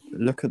Instagram.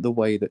 Look at the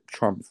way that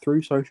Trump,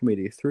 through social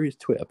media, through his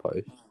Twitter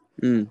posts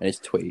and his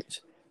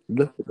tweets,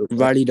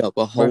 rallied up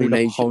a whole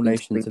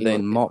nation to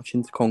then march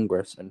into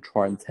Congress and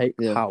try and take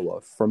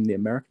power from the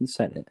American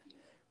Senate.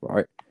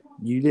 Right?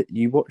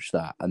 You watch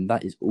that, and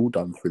that is all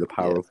done through the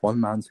power of one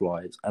man's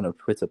lies and a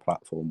Twitter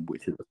platform,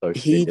 which is a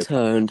social media.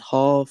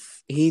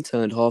 He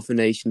turned half a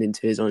nation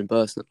into his own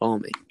personal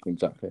army.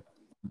 Exactly.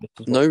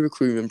 No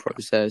recruitment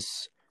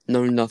process,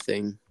 no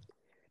nothing.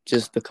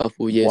 Just a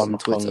couple of years on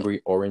Twitter. One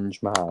hungry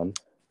orange man.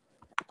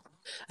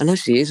 And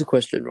actually, here's a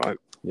question, right?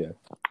 Yeah.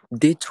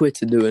 Did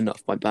Twitter do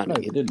enough by banning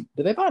him? No, they didn't.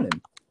 Did they ban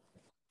him?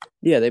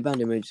 Yeah, they banned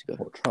him ages ago.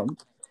 What,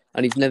 Trump?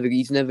 And he's never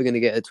going to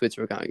get a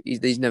Twitter account.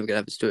 He's never going to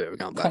have his Twitter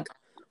account back.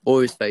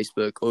 Or his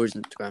Facebook, or his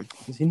Instagram.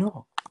 Is he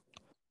not?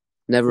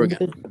 Never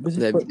again.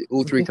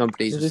 All three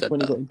companies have said that. Was this when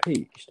he got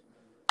impeached?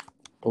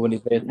 Or when he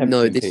attempted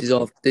No, to this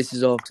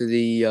is after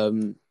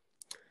the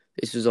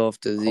this was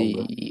after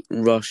the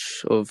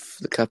rush of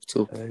the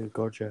Capitol. Oh,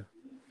 gotcha.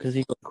 Because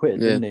he got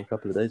acquitted, didn't he, a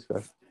couple of days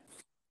ago?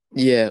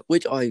 Yeah,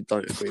 which I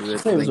don't agree with. I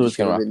think it was always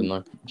going to happen,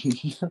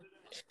 though.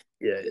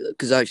 Yeah,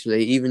 because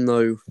actually, even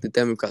though the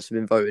Democrats have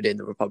been voted in,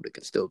 the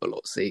Republicans still have a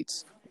lot of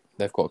seats.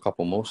 They've got a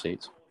couple more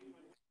seats.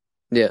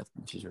 Yeah,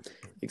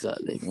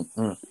 exactly.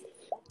 Mm-hmm.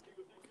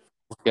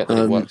 Get that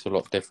it works a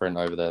lot different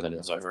over there than it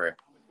does over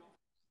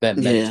here.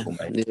 Yeah,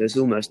 it's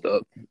all messed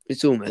up.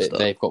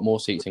 They've got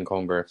more seats in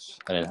Congress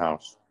than in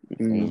House,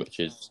 which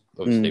is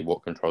obviously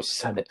what controls the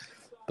Senate.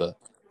 But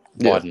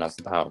Biden has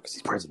the power because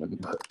he's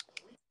president. But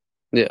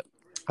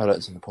I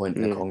don't see the point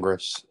in the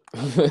Congress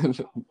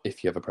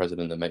if you have a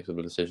president that makes all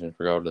the decisions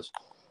regardless.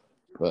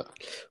 But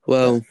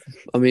well,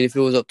 I mean, if it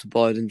was up to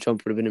Biden,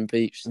 Trump would have been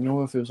impeached.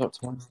 if it was up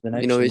to one, the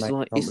nation, You know, it's Trump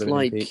like would have been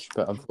impeached.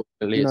 But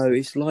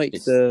unfortunately,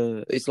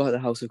 it's like the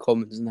House of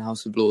Commons and the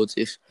House of Lords.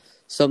 If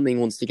something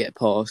wants to get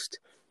passed,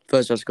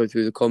 first it has to go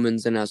through the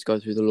Commons, then it has to go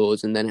through the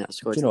Lords, and then it has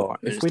to go to the Prime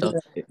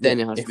Minister. Then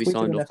it has to be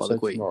signed off by the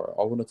Queen. Tomorrow,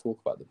 I want to talk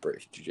about the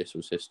British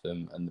judicial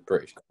system and the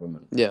British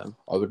government. Yeah,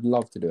 I would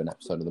love to do an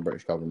episode of the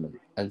British government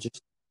and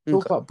just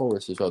talk about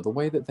Boris as well. The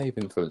way that they've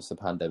influenced the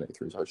pandemic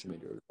through social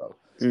media as well.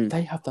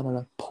 They have done an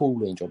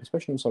appalling job,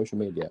 especially on social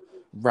media,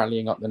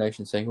 rallying up the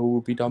nation, saying, "Oh,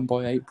 we'll be done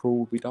by April.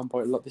 We'll be done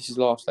by this is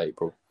last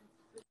April.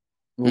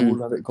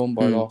 We'll have it gone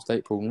by last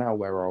April." Now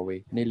where are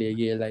we? Nearly a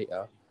year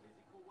later,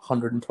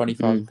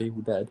 120,000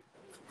 people dead.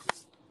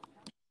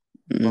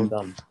 Well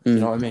done. You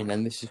know what I mean?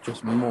 And this is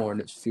just more, and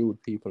it's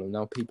fueled people, and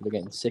now people are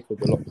getting sick of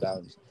the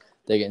lockdowns.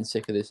 They're getting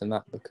sick of this and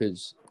that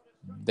because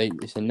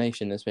it's a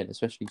nation that's been,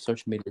 especially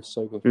social media, is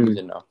so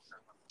confusing now.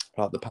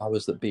 Like the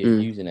powers that be are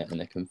using it,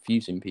 and they're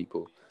confusing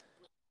people.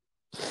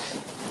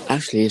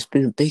 Actually, it's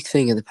been a big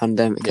thing in the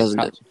pandemic,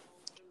 hasn't it?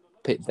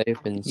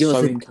 They've been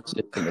so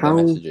inconsistent with their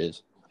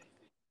messages.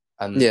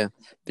 And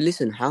but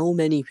listen, how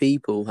many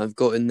people have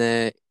gotten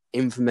their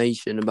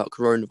information about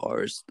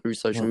coronavirus through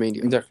social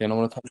media? Exactly, and I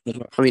want to touch on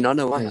that. I mean, I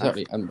know I have.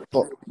 Exactly, and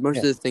most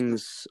of the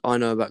things I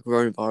know about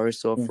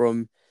coronavirus are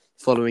from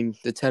following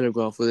the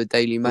Telegraph or the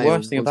Daily Mail. The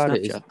worst thing about Snapchat.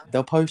 it is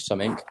they'll post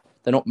something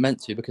they're not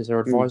meant to because their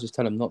advisors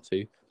tell them not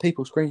to.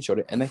 People screenshot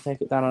it and they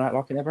take it down and act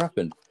like it never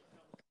happened.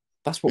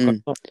 That's what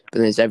goes on.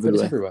 But it's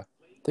everywhere.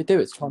 They do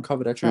it to try and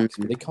cover their tracks,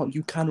 but they can't.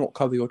 You cannot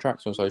cover your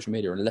tracks on social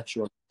media unless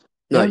you're on.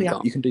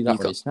 You can do that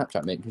on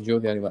Snapchat, mate, because you're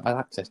the only one that has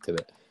access to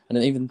it. And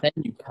then even then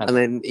you can. And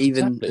then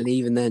even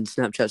then,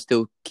 Snapchat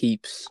still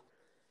keeps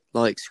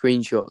like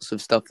screenshots of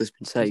stuff that's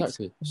been saved.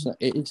 Exactly.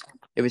 It is.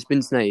 If it's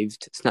been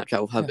saved, Snapchat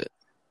will have it.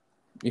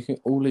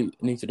 All you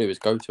need to do is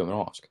go to them and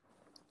ask.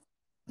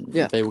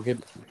 Yeah, they will give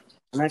it.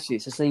 And actually,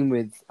 it's the same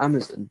with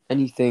Amazon.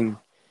 Anything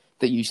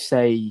that you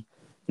say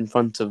in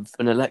front of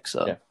an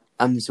Alexa,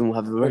 Amazon will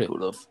have a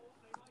record of.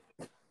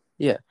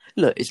 Yeah,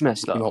 look, it's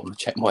messed up. I'm not going to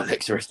check my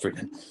Alexa history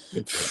then.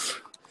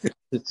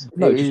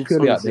 No, just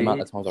purely out the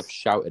amount of times I've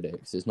shouted it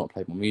because it's not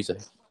played my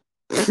music.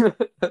 Do you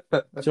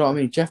know what I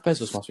mean? Jeff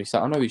Bezos must be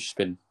sat. I know he's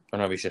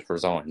just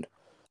resigned,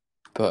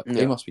 but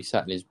he must be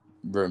sat in his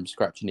room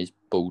scratching his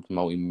bald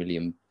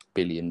multi-million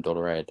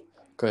billion-dollar head,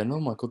 going, "Oh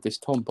my god, this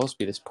Tom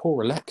Busby, this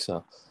poor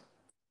Alexa."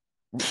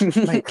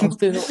 Mate, I was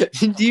doing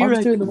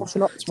the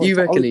washing up this morning. Do you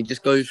reckon he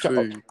just goes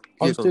through?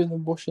 I was doing the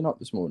washing up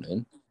this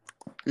morning,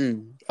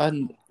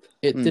 and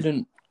it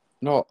didn't.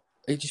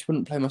 It just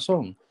wouldn't play my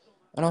song.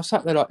 And I was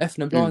sat there like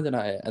effing and blinding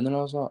at it, and then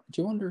I was like,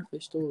 "Do you wonder if they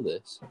store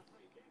this?"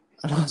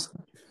 And I was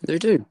like, "They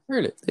do,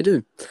 really, they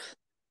do."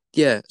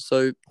 Yeah.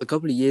 So a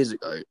couple of years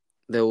ago,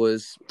 there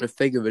was a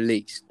figure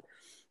released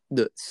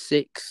that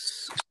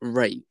 6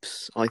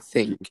 rapes, I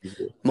think,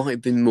 might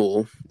have been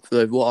more.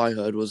 Though what I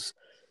heard was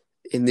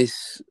in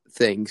this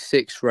thing,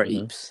 6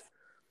 rapes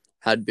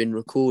had been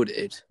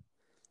recorded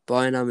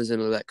by an Amazon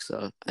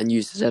Alexa and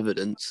used as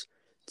evidence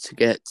to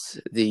get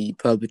the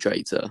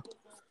perpetrator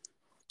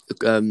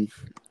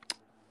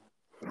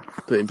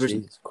put in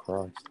prison. Jesus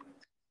Christ.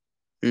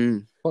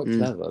 Quite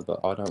clever, but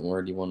I don't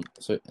really want.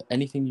 So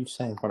anything you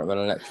say in front of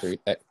an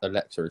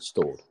Alexa is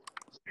stored.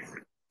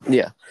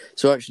 Yeah.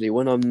 So actually,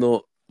 when I'm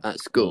not at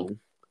school,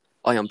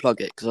 I unplug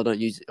it because I don't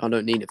use it. I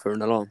don't need it for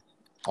an alarm.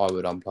 I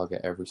would unplug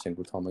it every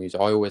single time I use it.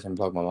 I always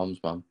unplug my mum's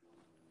mum.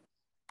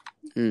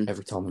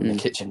 Every time I'm in the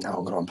kitchen now,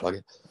 I'm gonna unplug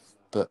it.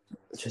 But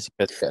just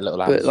to get a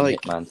little Amazon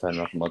hitman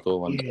turning up at my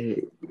door one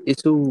day.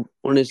 It's all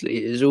honestly,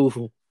 it's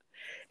all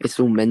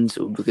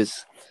mental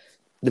because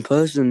the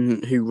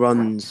person who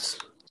runs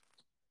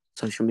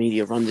social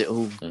media runs it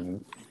all.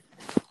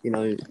 You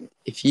know,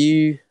 if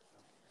you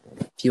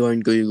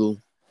own Google,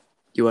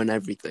 you own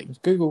everything. Does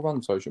Google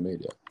run social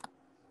media?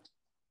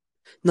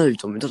 No,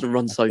 Tom, it doesn't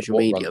run social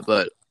media,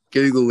 but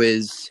Google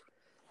it's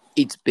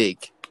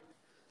big.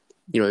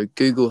 You know,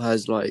 Google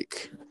has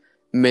like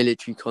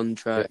military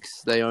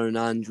contracts. They own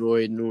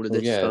Android and all of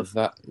this stuff.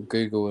 Yeah, that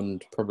Google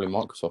and probably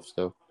Microsoft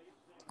still.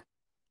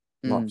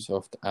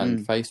 Microsoft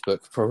and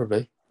Facebook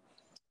probably.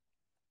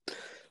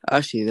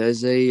 Actually,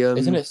 there's a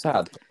isn't it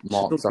sad?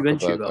 Mark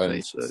Zuckerberg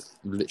owns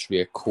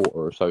literally a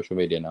quarter of social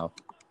media now.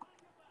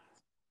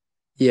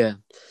 Yeah,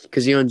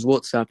 because he owns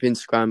WhatsApp,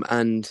 Instagram,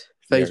 and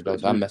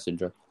Facebook, and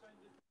Messenger.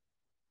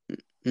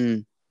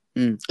 I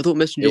thought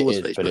Messenger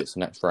was Facebook, but it's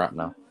an extra app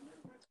now.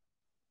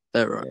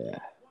 They're right. Yeah.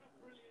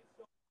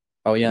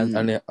 Oh yeah,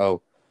 and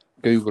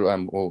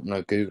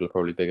Google. Google are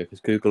probably bigger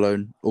because Google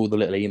own all the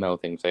little email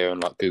things. They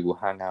own like Google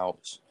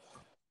Hangouts.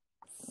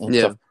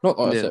 Stuff. Not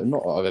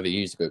that I've ever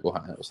used a Google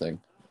Hangouts thing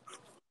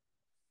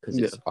because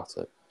it's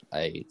utter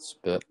AIDS,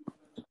 but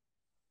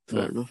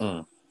fair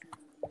enough.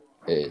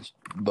 It is,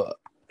 but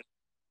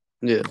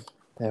there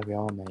we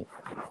are, mate.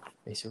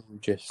 It's all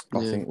just. I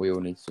think we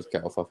all need to just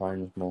get off our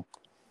phones more.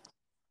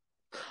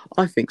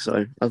 I think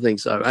so.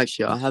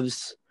 Actually,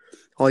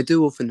 I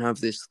do often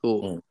have this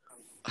thought: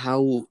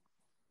 how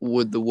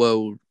would the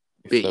world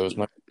be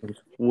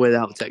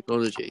without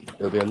technology.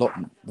 It'll be a lot.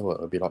 Well,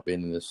 it'll be like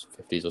being in the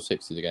 50s or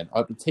 60s again.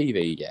 The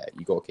TV, yeah,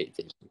 you got to keep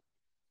TV.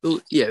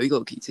 Well, yeah, we got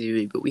to keep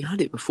TV, but we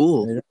had it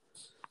before. Yeah.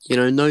 You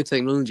know, no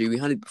technology. We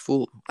had it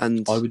before,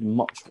 and I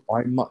much.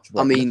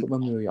 I mean,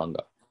 when we were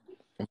younger.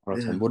 Yeah.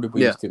 What did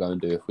we used to go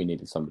and do if we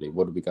needed somebody?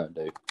 What did we go and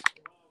do?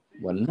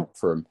 Well, not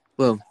for them.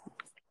 Well,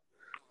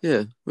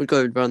 yeah, we'd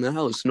go around their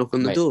house, knock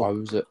on the door.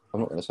 I'm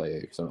not going to say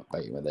who because I'm not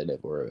betting where they live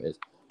or where it is.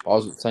 But I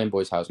was at the same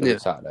boy's house every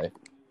Saturday.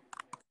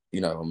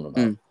 You know what I'm on about.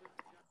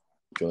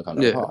 Do you want to come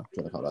down the park? Do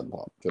you want to come down the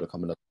park? Do you want to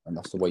come in? And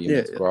that's the way you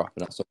meant to grow up.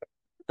 And that's the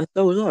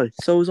way.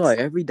 So was I.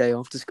 Every day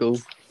after school,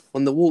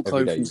 on the walk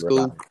home from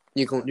school,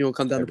 you'll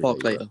come down the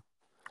park later.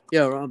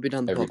 Yeah, right, I'll be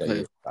down the park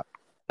later.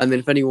 And then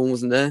if anyone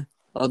wasn't there,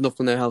 I'd knock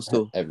on their house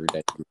door. Every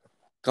day.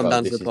 Come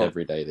down to the park.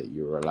 Every day that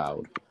you were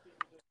allowed.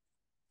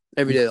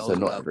 Every day that I was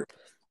allowed.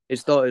 It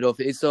started off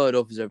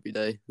as every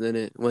day. Then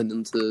it went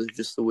into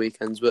just the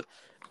weekends. But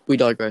we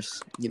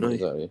digress, you know.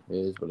 Exactly. It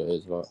is what it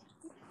is. Like.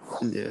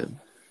 Yeah.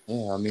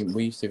 Yeah, I mean,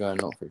 we used to go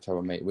and knock for each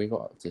other, mate. We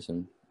got up to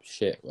some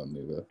shit when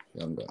we were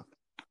younger.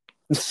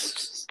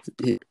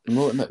 We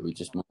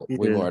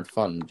more had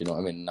fun. Do you know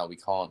what I mean? Now we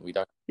can't. We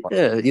don't.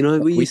 Yeah, you know,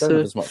 we don't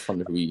have as much fun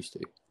as we used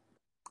to.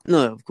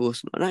 No, of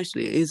course not. And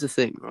actually, it is a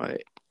thing,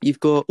 right? You've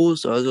got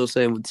also, as I was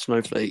saying with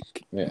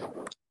Snowflake. Yeah.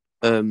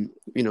 You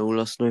know, all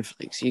our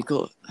snowflakes. You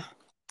got.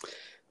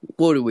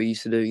 What did we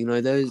used to do? You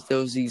know, there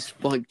was these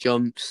spike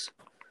jumps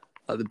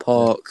at the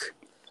park,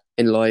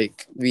 and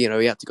like you know,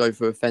 you had to go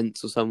through a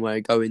fence or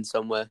somewhere, go in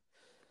somewhere.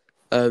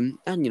 And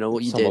you know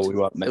what you did.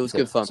 It was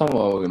good fun.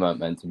 Somewhere we weren't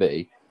meant to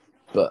be,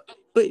 but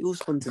it was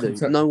fun to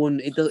do. No one.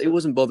 It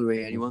wasn't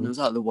bothering anyone. It was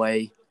out of the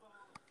way.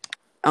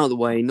 Out of the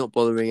way, not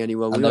bothering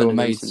anyone. And they were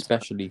made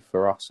specially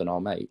for us and our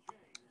mate.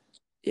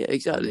 Yeah,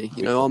 exactly.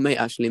 You know, our mate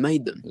actually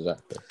made them.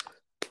 Exactly.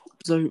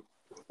 So,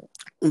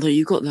 although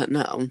you got that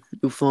now,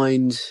 you'll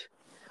find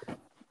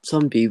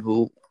some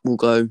people will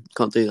go,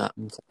 can't do that,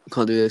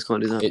 can't do this,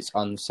 can't do that. It's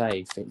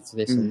unsafe. It's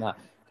this and that.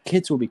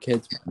 Kids will be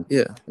kids.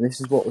 Yeah. And this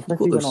is what,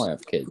 especially when I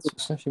have kids,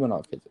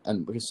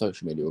 and because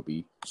social media will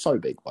be so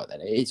big by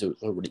then. It is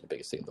already the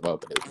biggest thing in the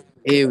world. But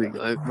here we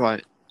go.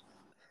 Right.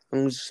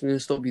 I'm just going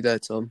to stop you there,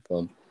 Tom.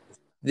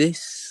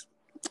 There's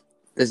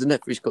a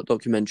Netflix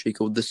documentary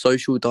called The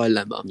Social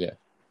Dilemma. Yeah.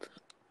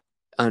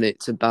 And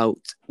it's about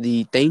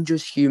the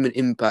dangerous human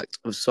impact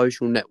of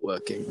social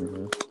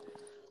networking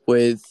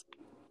with,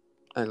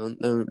 hang on,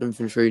 let me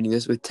finish reading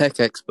this, with tech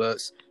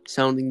experts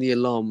sounding the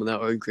alarm with their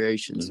own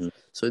creations.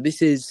 So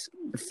this is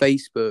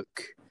Facebook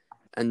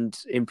and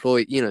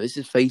this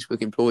is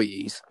Facebook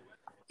employees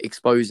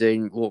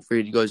exposing what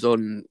really goes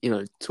on, you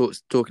know,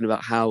 talking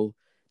about how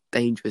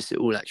dangerous it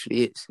all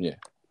actually is. Yeah.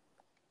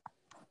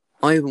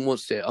 I haven't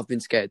watched it. I've been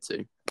scared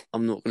to.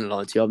 I'm not going to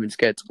lie to you. I've been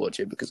scared to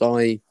watch it because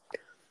I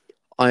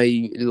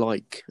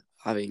like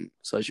having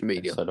social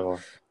media. So do I.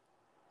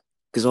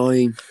 Because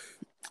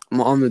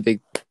I'm a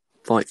big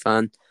fight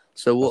fan.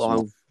 So what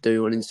I'll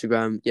do on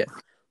Instagram,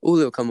 all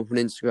that'll come up on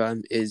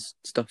Instagram is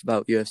stuff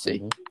about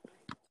UFC.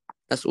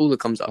 That's all that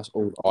comes up. That's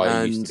all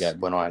I used to get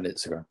when I had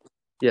Instagram.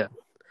 Yeah.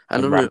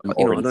 And I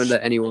don't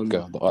let anyone...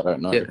 Girl that I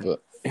don't know,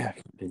 but...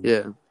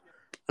 Yeah.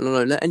 And I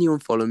don't let anyone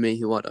follow me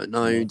who I don't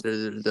know,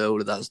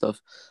 all of that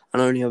stuff.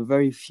 And I only have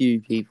very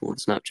few people on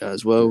Snapchat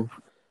as well.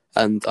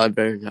 And I have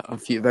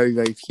very,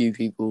 very few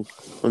people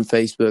on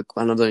Facebook.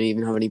 And I don't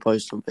even have any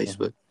posts on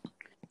Facebook.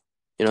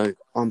 You know,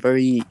 I'm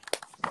very...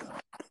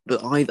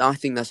 But I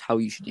think that's how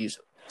you should use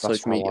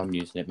social media. That's how I'm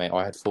using it, mate.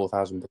 I had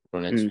 4,000 people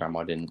on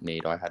Instagram I didn't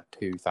need. I had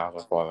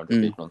 2,500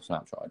 people on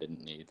Snapchat I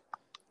didn't need.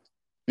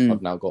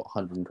 I've now got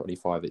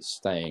 125. It's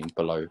staying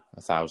below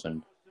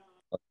 1,000.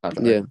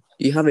 Yeah,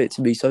 you have it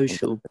to be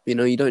social. You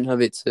know, you don't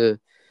have it to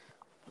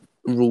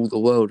rule the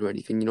world or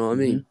anything. You know what I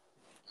mean?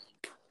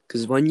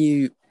 Because when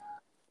you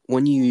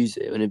use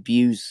it and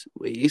abuse,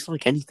 it's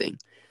like anything.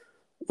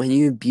 When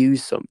you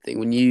abuse something,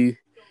 when you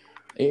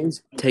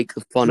take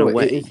the fun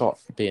away, it is like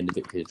being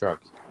addicted to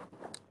drugs.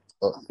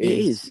 It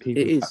is.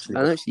 And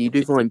actually, you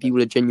do find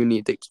people are genuinely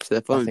addicted to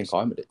their phones. I think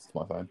I'm addicted to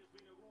my phone.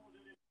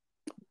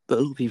 But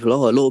a lot of people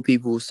are. A lot of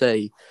people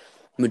say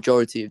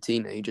majority of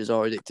teenagers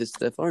are addicted to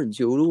their phones.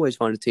 You'll always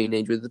find a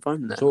teenager with a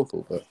phone there. It's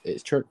awful, but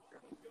it's true.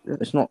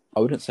 It's not.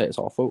 I wouldn't say it's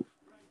our fault.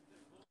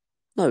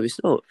 No,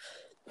 it's not.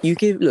 You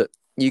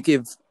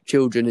give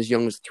children as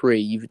young as 3,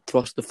 you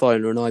thrust the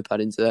phone or an iPad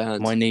into their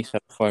hands. My niece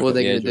had a phone. What are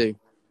they going to do?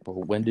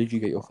 Well, when did you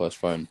get your first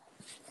phone?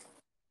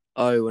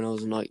 Oh, when I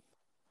was like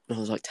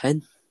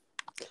 10.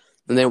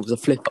 And then it was a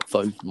flip-up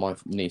phone. My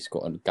niece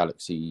got a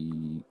Galaxy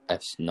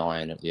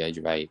S9 at the age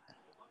of 8.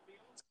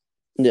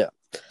 Yeah.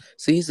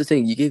 So here's the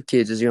thing: you give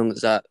kids as young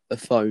as that a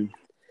phone.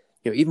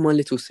 You know, even my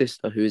little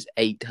sister, who is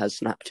 8, has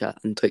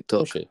Snapchat and TikTok.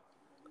 Does she?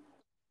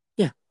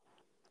 Yeah.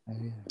 Oh,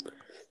 yeah.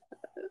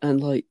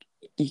 And like,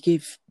 you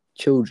give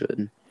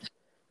children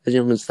as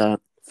young as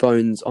that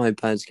phones,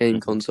 iPads, game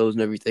consoles,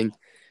 and everything,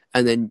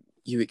 and then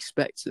you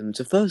expect them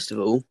to first of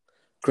all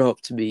grow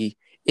up to be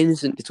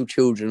innocent little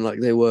children like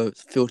they were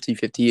 40,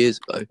 50 years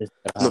ago,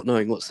 not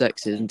knowing what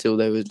sex is until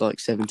they were like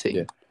 17.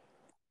 Yeah.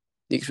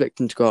 You expect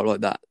them to grow up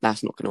like that.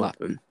 That's not going to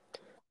happen.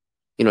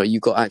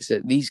 you've got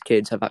access. These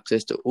kids have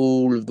access to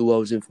all of the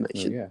world's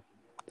information. Yeah.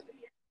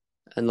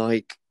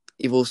 And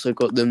you've also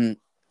got them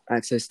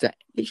access to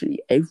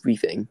literally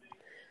everything,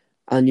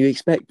 and you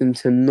expect them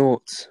to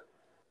not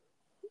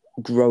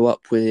grow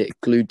up with it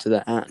glued to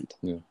their hand.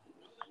 Yeah.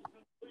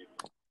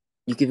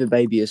 You give a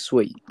baby a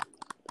sweet,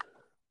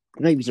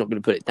 the baby's not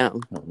going to put it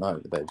down. No,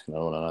 the baby's going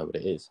to want to know what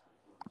it is.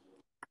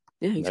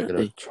 Yeah, exactly. They're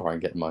going to try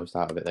and get the most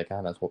out of it they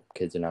can. That's what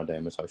kids are now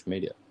doing with social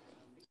media.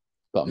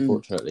 But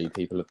unfortunately,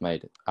 people have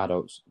made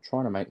adults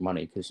trying to make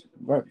money, because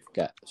don't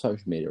forget,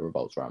 social media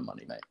revolves around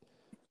money, mate.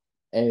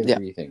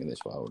 Everything in this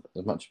world,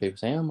 as much as people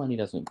say, money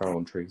doesn't grow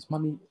on trees,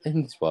 money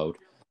in this world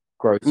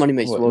grows. Money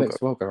makes the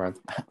world go around,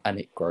 and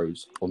it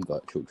grows on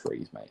virtual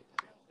trees, mate.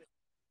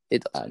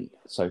 It does. And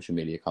social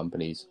media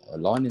companies are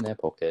lining their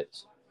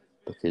pockets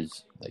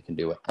because they can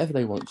do whatever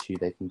they want to you.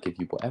 They can give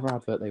you whatever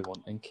advert they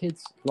want, and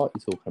kids, like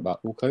you're talking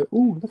about, will go,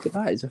 "Oh, look at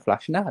that! It's a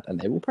flashing ad," and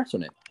they will press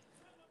on it.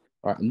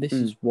 Right, and this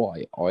is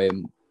why I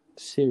am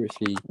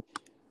seriously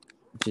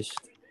just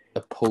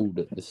appalled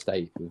at the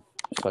state of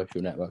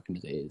social networking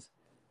as it is.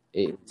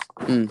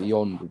 It's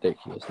beyond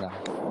ridiculous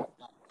now.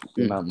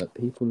 The amount that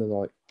people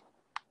are like,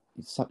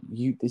 it's like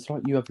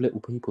you have little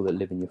people that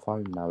live in your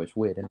phone now. It's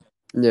weird, isn't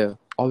it? Yeah.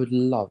 I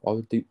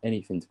would do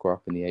anything to grow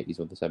up in the 80s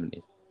or the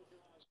 70s.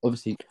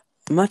 Obviously,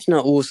 imagine how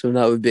awesome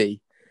that would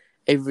be.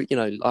 Every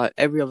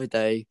other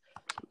day,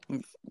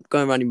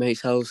 going around your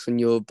mate's house on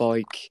your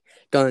bike,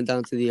 going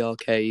down to the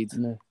arcade,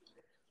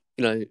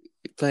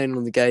 playing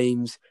on the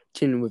games,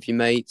 chilling with your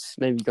mates,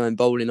 maybe going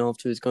bowling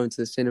afterwards, going to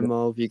the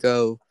cinema with your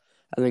girl,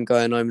 and then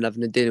going home and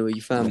having a dinner with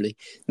your family.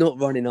 Not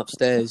running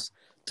upstairs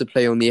to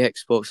play on the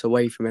Xbox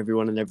away from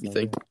everyone and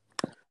everything.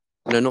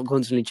 Not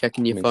constantly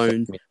checking your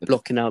phone,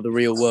 blocking out the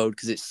real world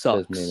because it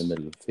sucks. There's me in the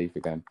middle of a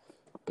FIFA game.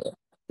 But,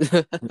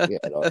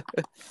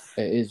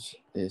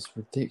 it's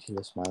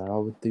ridiculous, man. I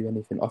would do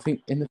anything. I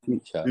think in the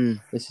future,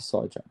 this is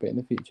sidetrack, but in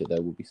the future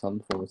there will be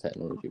some form of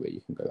technology where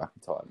you can go back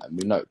in time, and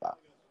we know that.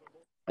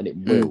 And it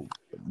will,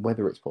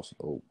 whether it's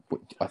possible,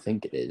 which I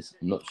think it is.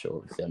 I'm not sure.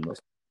 Obviously, I'm not.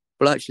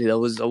 Well, actually, I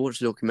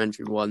watched a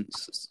documentary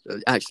once,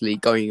 actually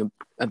going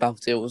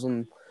about it. It was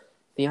on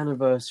the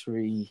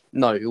anniversary.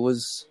 No, it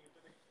was.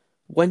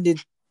 When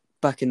did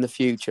Back in the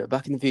Future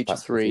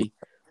 3,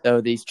 there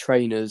were these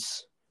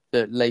trainers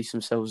that lace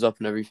themselves up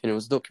and everything. It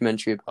was a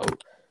documentary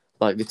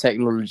about the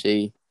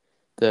technology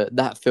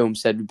that film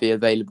said would be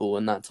available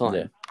in that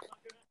time.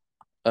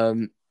 Yeah.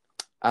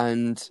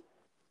 And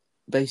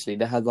basically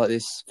they had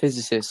this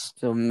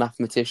physicist or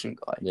mathematician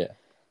guy. Yeah.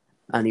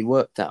 And he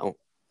worked out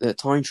that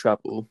time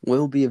travel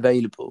will be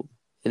available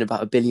in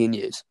about 1 billion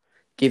years,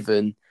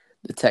 given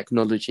the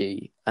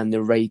technology and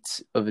the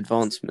rate of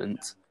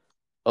advancement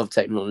of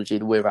technology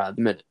that we're at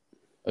the minute.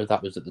 Oh,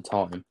 that was at the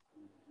time.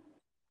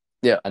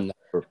 Yeah. And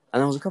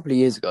that was a couple of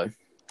years ago.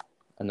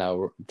 And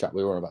now, Jack,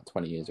 we were about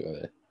 20 years ago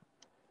there.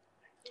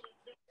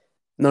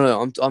 No,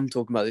 I'm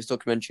talking about this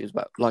documentary. It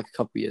was about a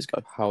couple of years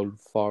ago. How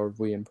far have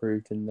we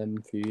improved in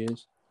them few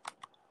years?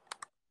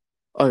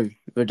 Oh,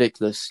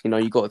 ridiculous.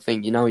 You got to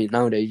think,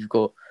 nowadays you've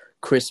got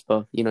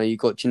CRISPR, you've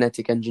got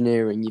genetic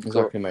engineering, you've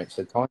got... Mate,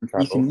 so time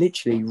travel. You can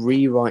literally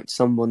rewrite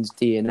someone's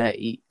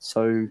DNA,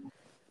 so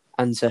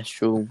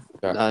ancestral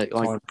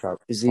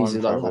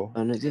diseases like that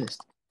don't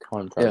exist.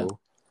 Time travel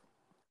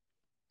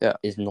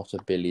is not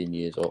 1 billion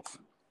years off.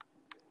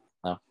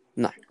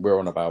 No. We're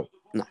on about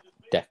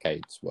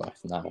decades worth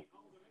now.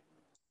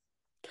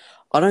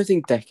 I don't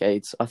think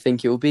decades. I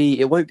think it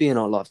won't be in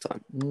our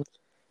lifetime. And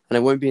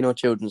it won't be in our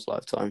children's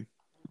lifetime.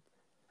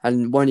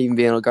 And it won't even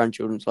be in our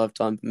grandchildren's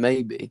lifetime. But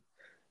maybe,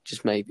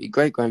 just maybe,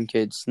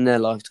 great-grandkids in their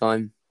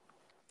lifetime.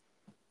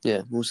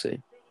 Yeah, we'll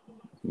see.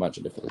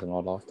 Imagine if it was in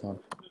our lifetime.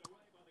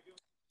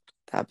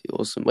 That'd be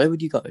awesome. Where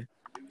would you go?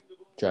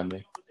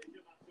 Germany.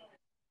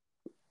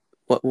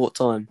 What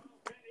time?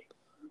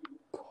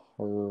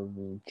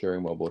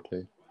 During World War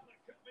II.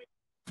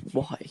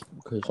 Why?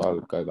 Because I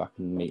would go back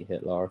and meet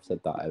Hitler. I've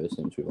said that ever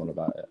since we've gone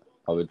about it.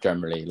 I would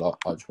generally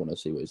I just want to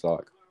see what he's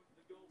like.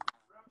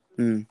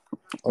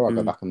 Or I'll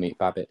go back and meet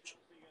Babbage.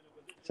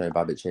 Show who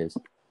Babbage is.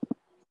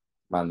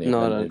 Man, the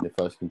invented the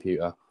first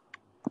computer.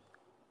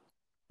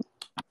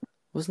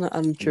 Wasn't that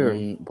Alan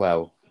Turing?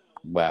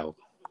 Well.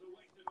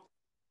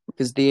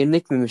 Because the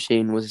Enigma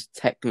machine was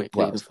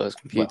technically the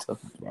first computer.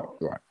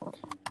 Right.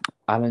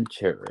 Alan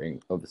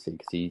Turing, obviously,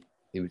 because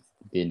he was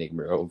the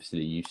Enigma.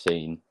 Obviously, you've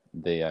seen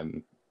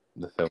the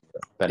film.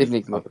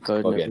 Enigma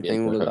Code and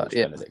everything, all of that.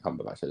 Yeah. Benedict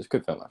Cumberbatch. It's a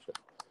good film, actually.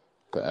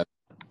 But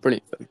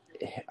brilliant film.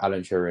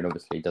 Alan Turing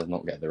obviously does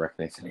not get the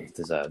recognition he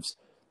deserves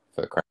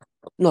for crap.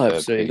 No,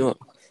 absolutely not.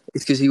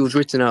 It's because he was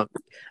written out.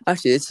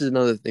 Actually, this is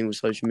another thing with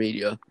social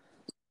media.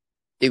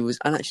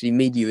 And actually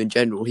media in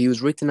general. He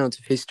was written out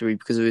of history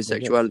because of his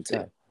sexuality.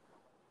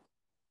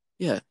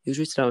 Yeah, he was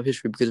written out of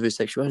history because of his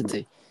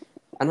sexuality.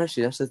 And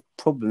actually, that's the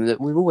problem that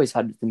we've always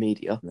had with the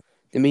media.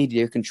 The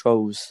media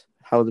controls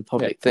how the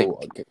public think.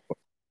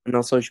 And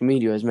our social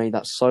media has made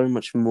that so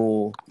much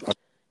more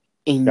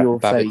in your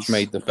face. Babbage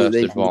made the first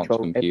advanced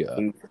computer.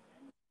 Everything.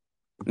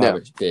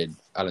 Babbage did.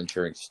 Alan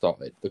Turing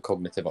started the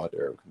cognitive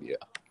idea of a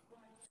computer.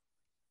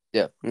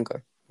 Yeah.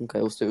 Okay.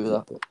 We'll stick with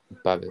that.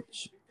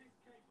 Babbage,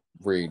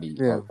 really.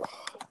 Yeah.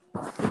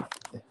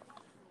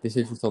 This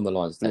is just on the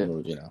lines of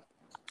technology now.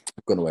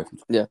 I've gone away from.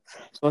 Yeah.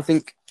 So I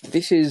think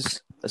this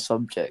is a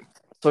subject.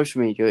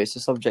 Social media is a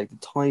subject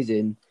that ties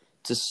in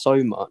to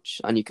so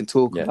much, and you can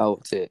talk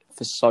about it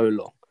for so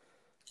long.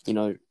 You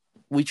know,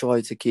 we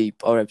try to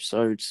keep our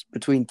episodes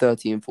between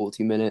 30 and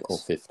 40 minutes. Or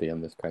 50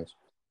 in this case.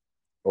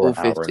 Or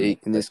 50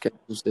 in this case,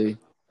 we'll see.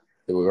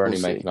 We're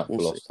only making up for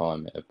lost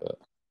time here, but...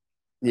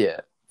 Yeah,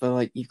 but,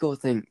 like, you've got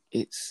to think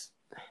it's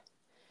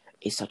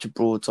such a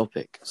broad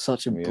topic,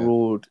 such a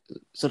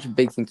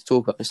big thing to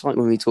talk about. It's like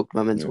when we talk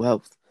about mental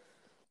health.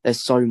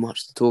 There's so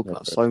much to talk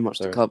about, so much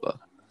to cover.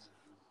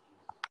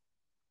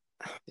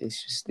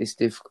 It's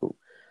difficult.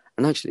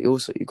 And actually,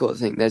 also, you've got to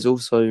think there's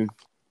also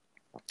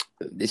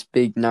this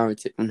big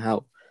narrative on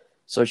how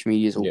social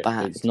media is all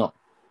bad. It's not.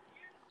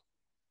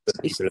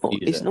 It's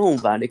not all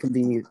bad. It can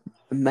be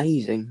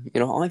amazing.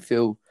 You know, I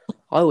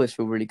always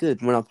feel really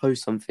good when I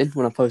post something.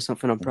 When I post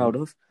something I'm proud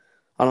of,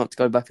 I like to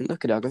go back and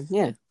look at it. I go,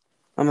 yeah,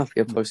 I'm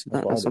happy I posted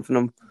that. That's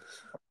something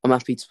I'm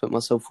happy to put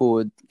myself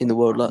forward in the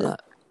world like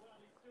that.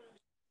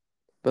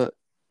 But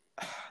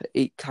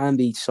it can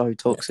be so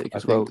toxic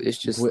as well. It's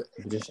just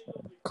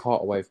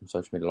cart away from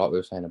social media, like we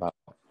were saying about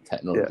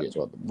technology as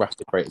well. The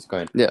rapid rate is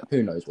going.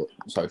 Who knows what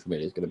social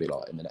media is going to be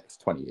like in the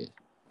next 20 years?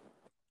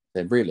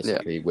 Then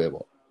realistically, we're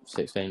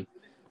 16.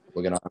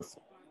 We're going to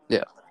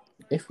have,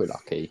 if we're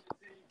lucky,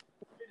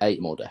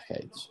 8 more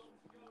decades.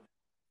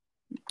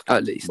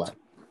 At least. Well,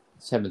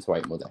 7 to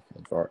 8 more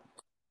decades, right?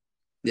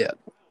 Yeah.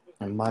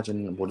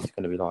 Imagine what it's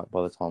going to be like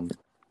by the time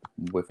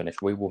we're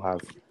finished. We will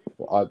have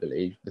what I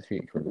believe the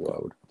future of the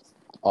world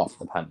after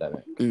the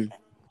pandemic.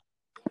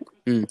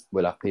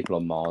 We'll have people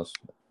on Mars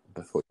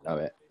before you know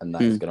it, and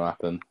that is going to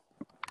happen.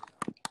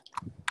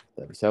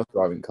 There'll be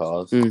self-driving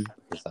cars, because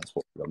that's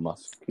what Elon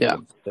Musk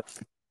wants to do.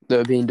 That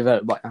are being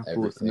developed by Apple.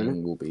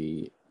 Everything will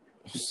be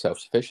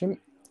self-sufficient.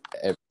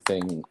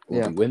 Everything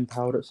will be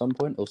wind-powered at some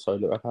point, or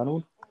solar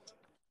panelled.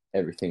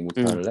 Everything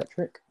will turn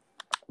electric.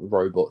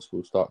 Robots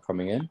will start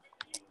coming in.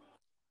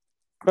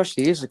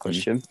 Actually, here's a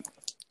question.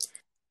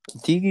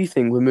 Do you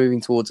think we're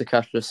moving towards a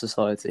cashless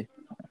society?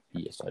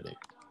 Yes, I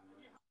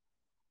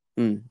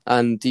do.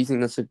 And do you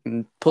think that's a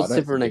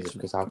positive or a negative?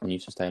 Because how can you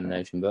sustain a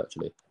nation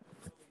virtually?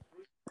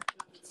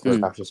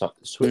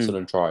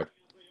 Switzerland tried.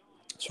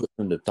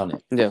 Switzerland have done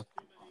it. Yeah.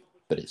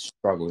 But it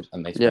struggles,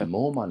 and they spend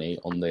more money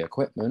on the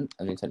equipment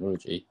and the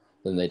technology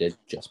than they did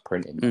just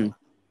printing money.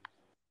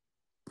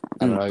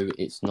 And I know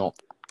it's not.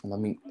 And I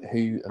mean,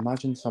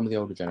 imagine some of the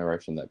older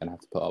generation that are going to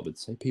have to put up with,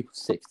 say, people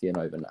 60 and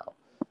over now.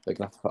 They're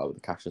going to have to put up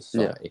with the cashless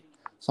society.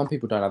 Some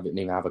people don't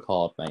even have a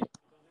card, mate.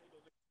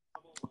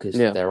 Because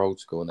they're old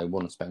school and they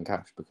want to spend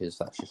cash because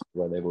that's just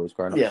where they've always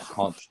grown up. You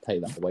can't just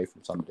take that away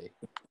from somebody.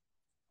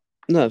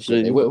 No,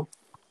 absolutely. They will.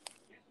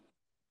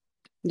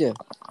 Yeah.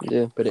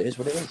 But it is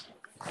what it is.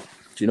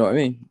 Do you know what I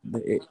mean?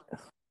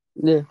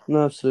 Yeah,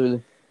 no,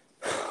 absolutely.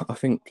 I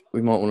think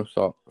we might want to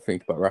start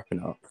thinking about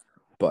wrapping up.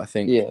 But I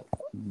think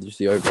just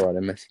the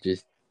overriding message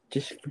is,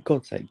 just for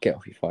God's sake, get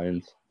off your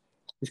phones.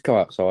 Just go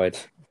outside.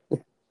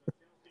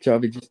 Do you know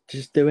what I mean?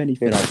 Just do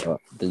anything other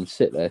than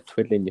sit there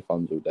twiddling your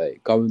thumbs all day.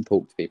 Go and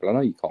talk to people. I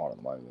know you can't at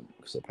the moment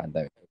because of the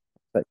pandemic.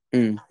 But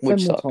spend more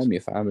time with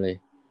your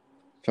family.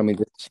 I mean,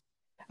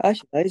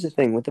 actually, that is the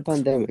thing. With the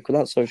pandemic,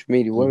 without social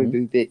media, where would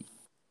we be?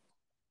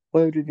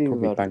 Where would we be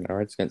probably without banging our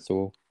heads against the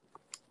wall.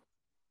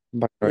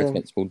 Banging our heads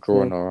against the wall,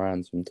 drawing our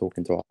hands and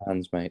talking to our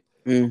hands, mate.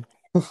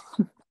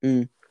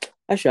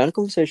 Actually, I had a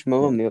conversation with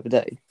my mum the other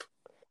day,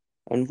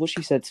 and what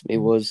she said to me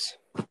was,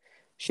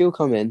 she'll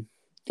come in,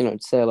 to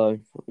say hello,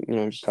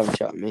 just have a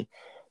chat with me,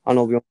 and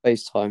I'll be on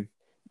FaceTime,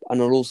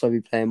 and I'll also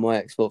be playing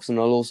my Xbox, and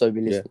I'll also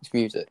be listening to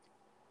music.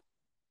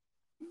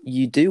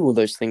 You do all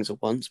those things at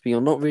once, but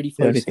you're not really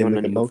focusing on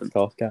any of them.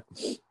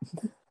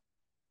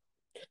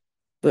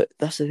 But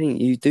that's the thing,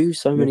 you do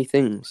so many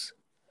things,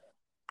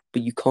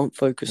 but you can't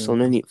focus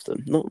on any of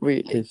them. Not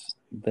really. Because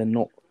they're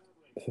not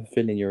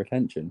fulfilling your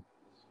attention.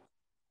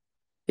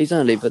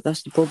 Exactly, but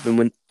that's the problem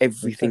when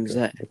everything's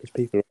there. Because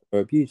people are going to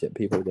abuse it.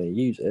 People are going to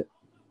use it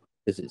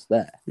because it's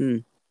there.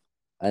 And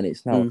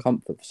it's now a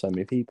comfort for so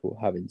many people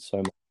having so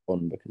much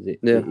fun because it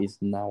is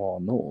now our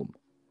norm.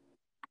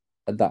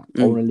 And that,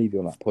 I want to leave you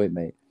on that point,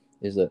 mate,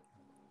 is that,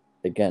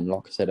 again,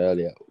 like I said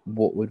earlier,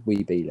 what would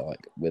we be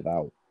like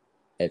without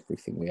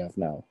everything we have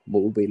now?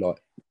 What would we be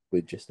like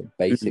with just a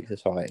basic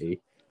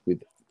society,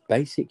 with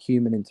basic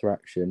human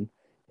interaction,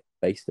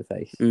 face to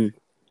face?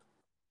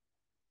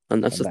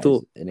 And that's the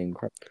thought. An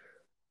incredible.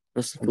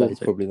 That's the thought. That is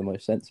probably the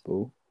most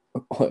sensible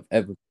I've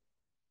ever.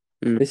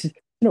 This is,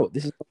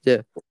 this is.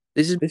 Yeah,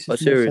 this is the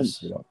serious. most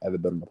sensible I've ever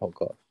been on a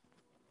podcast.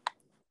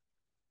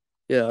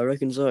 Yeah, I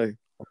reckon so.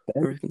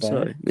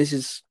 This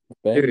is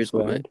serious,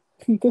 mate.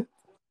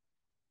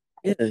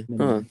 Yeah,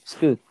 it's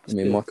good. I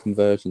mean, my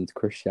conversion to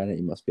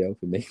Christianity must be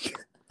helping me.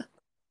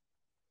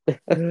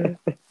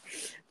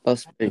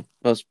 Must be.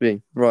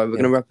 Right, we're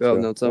gonna wrap it up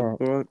now, Tom. All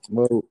right.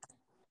 Well,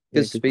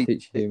 good to speak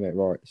to you, mate.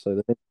 Right,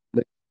 so the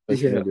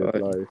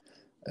below.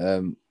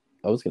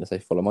 I was going to say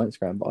follow my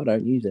Instagram, but I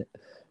don't use it.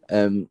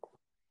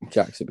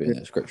 Jack's will be in the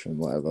description,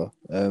 whatever.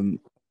 No,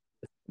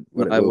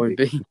 it won't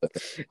be.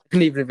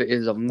 And even if it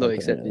is, I'm not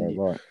accepting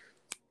you. Right.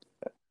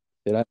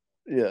 See that?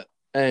 Yeah.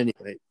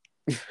 Anyway.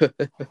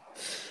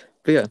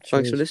 But yeah,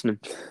 thanks for listening.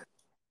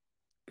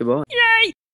 Goodbye. Yay!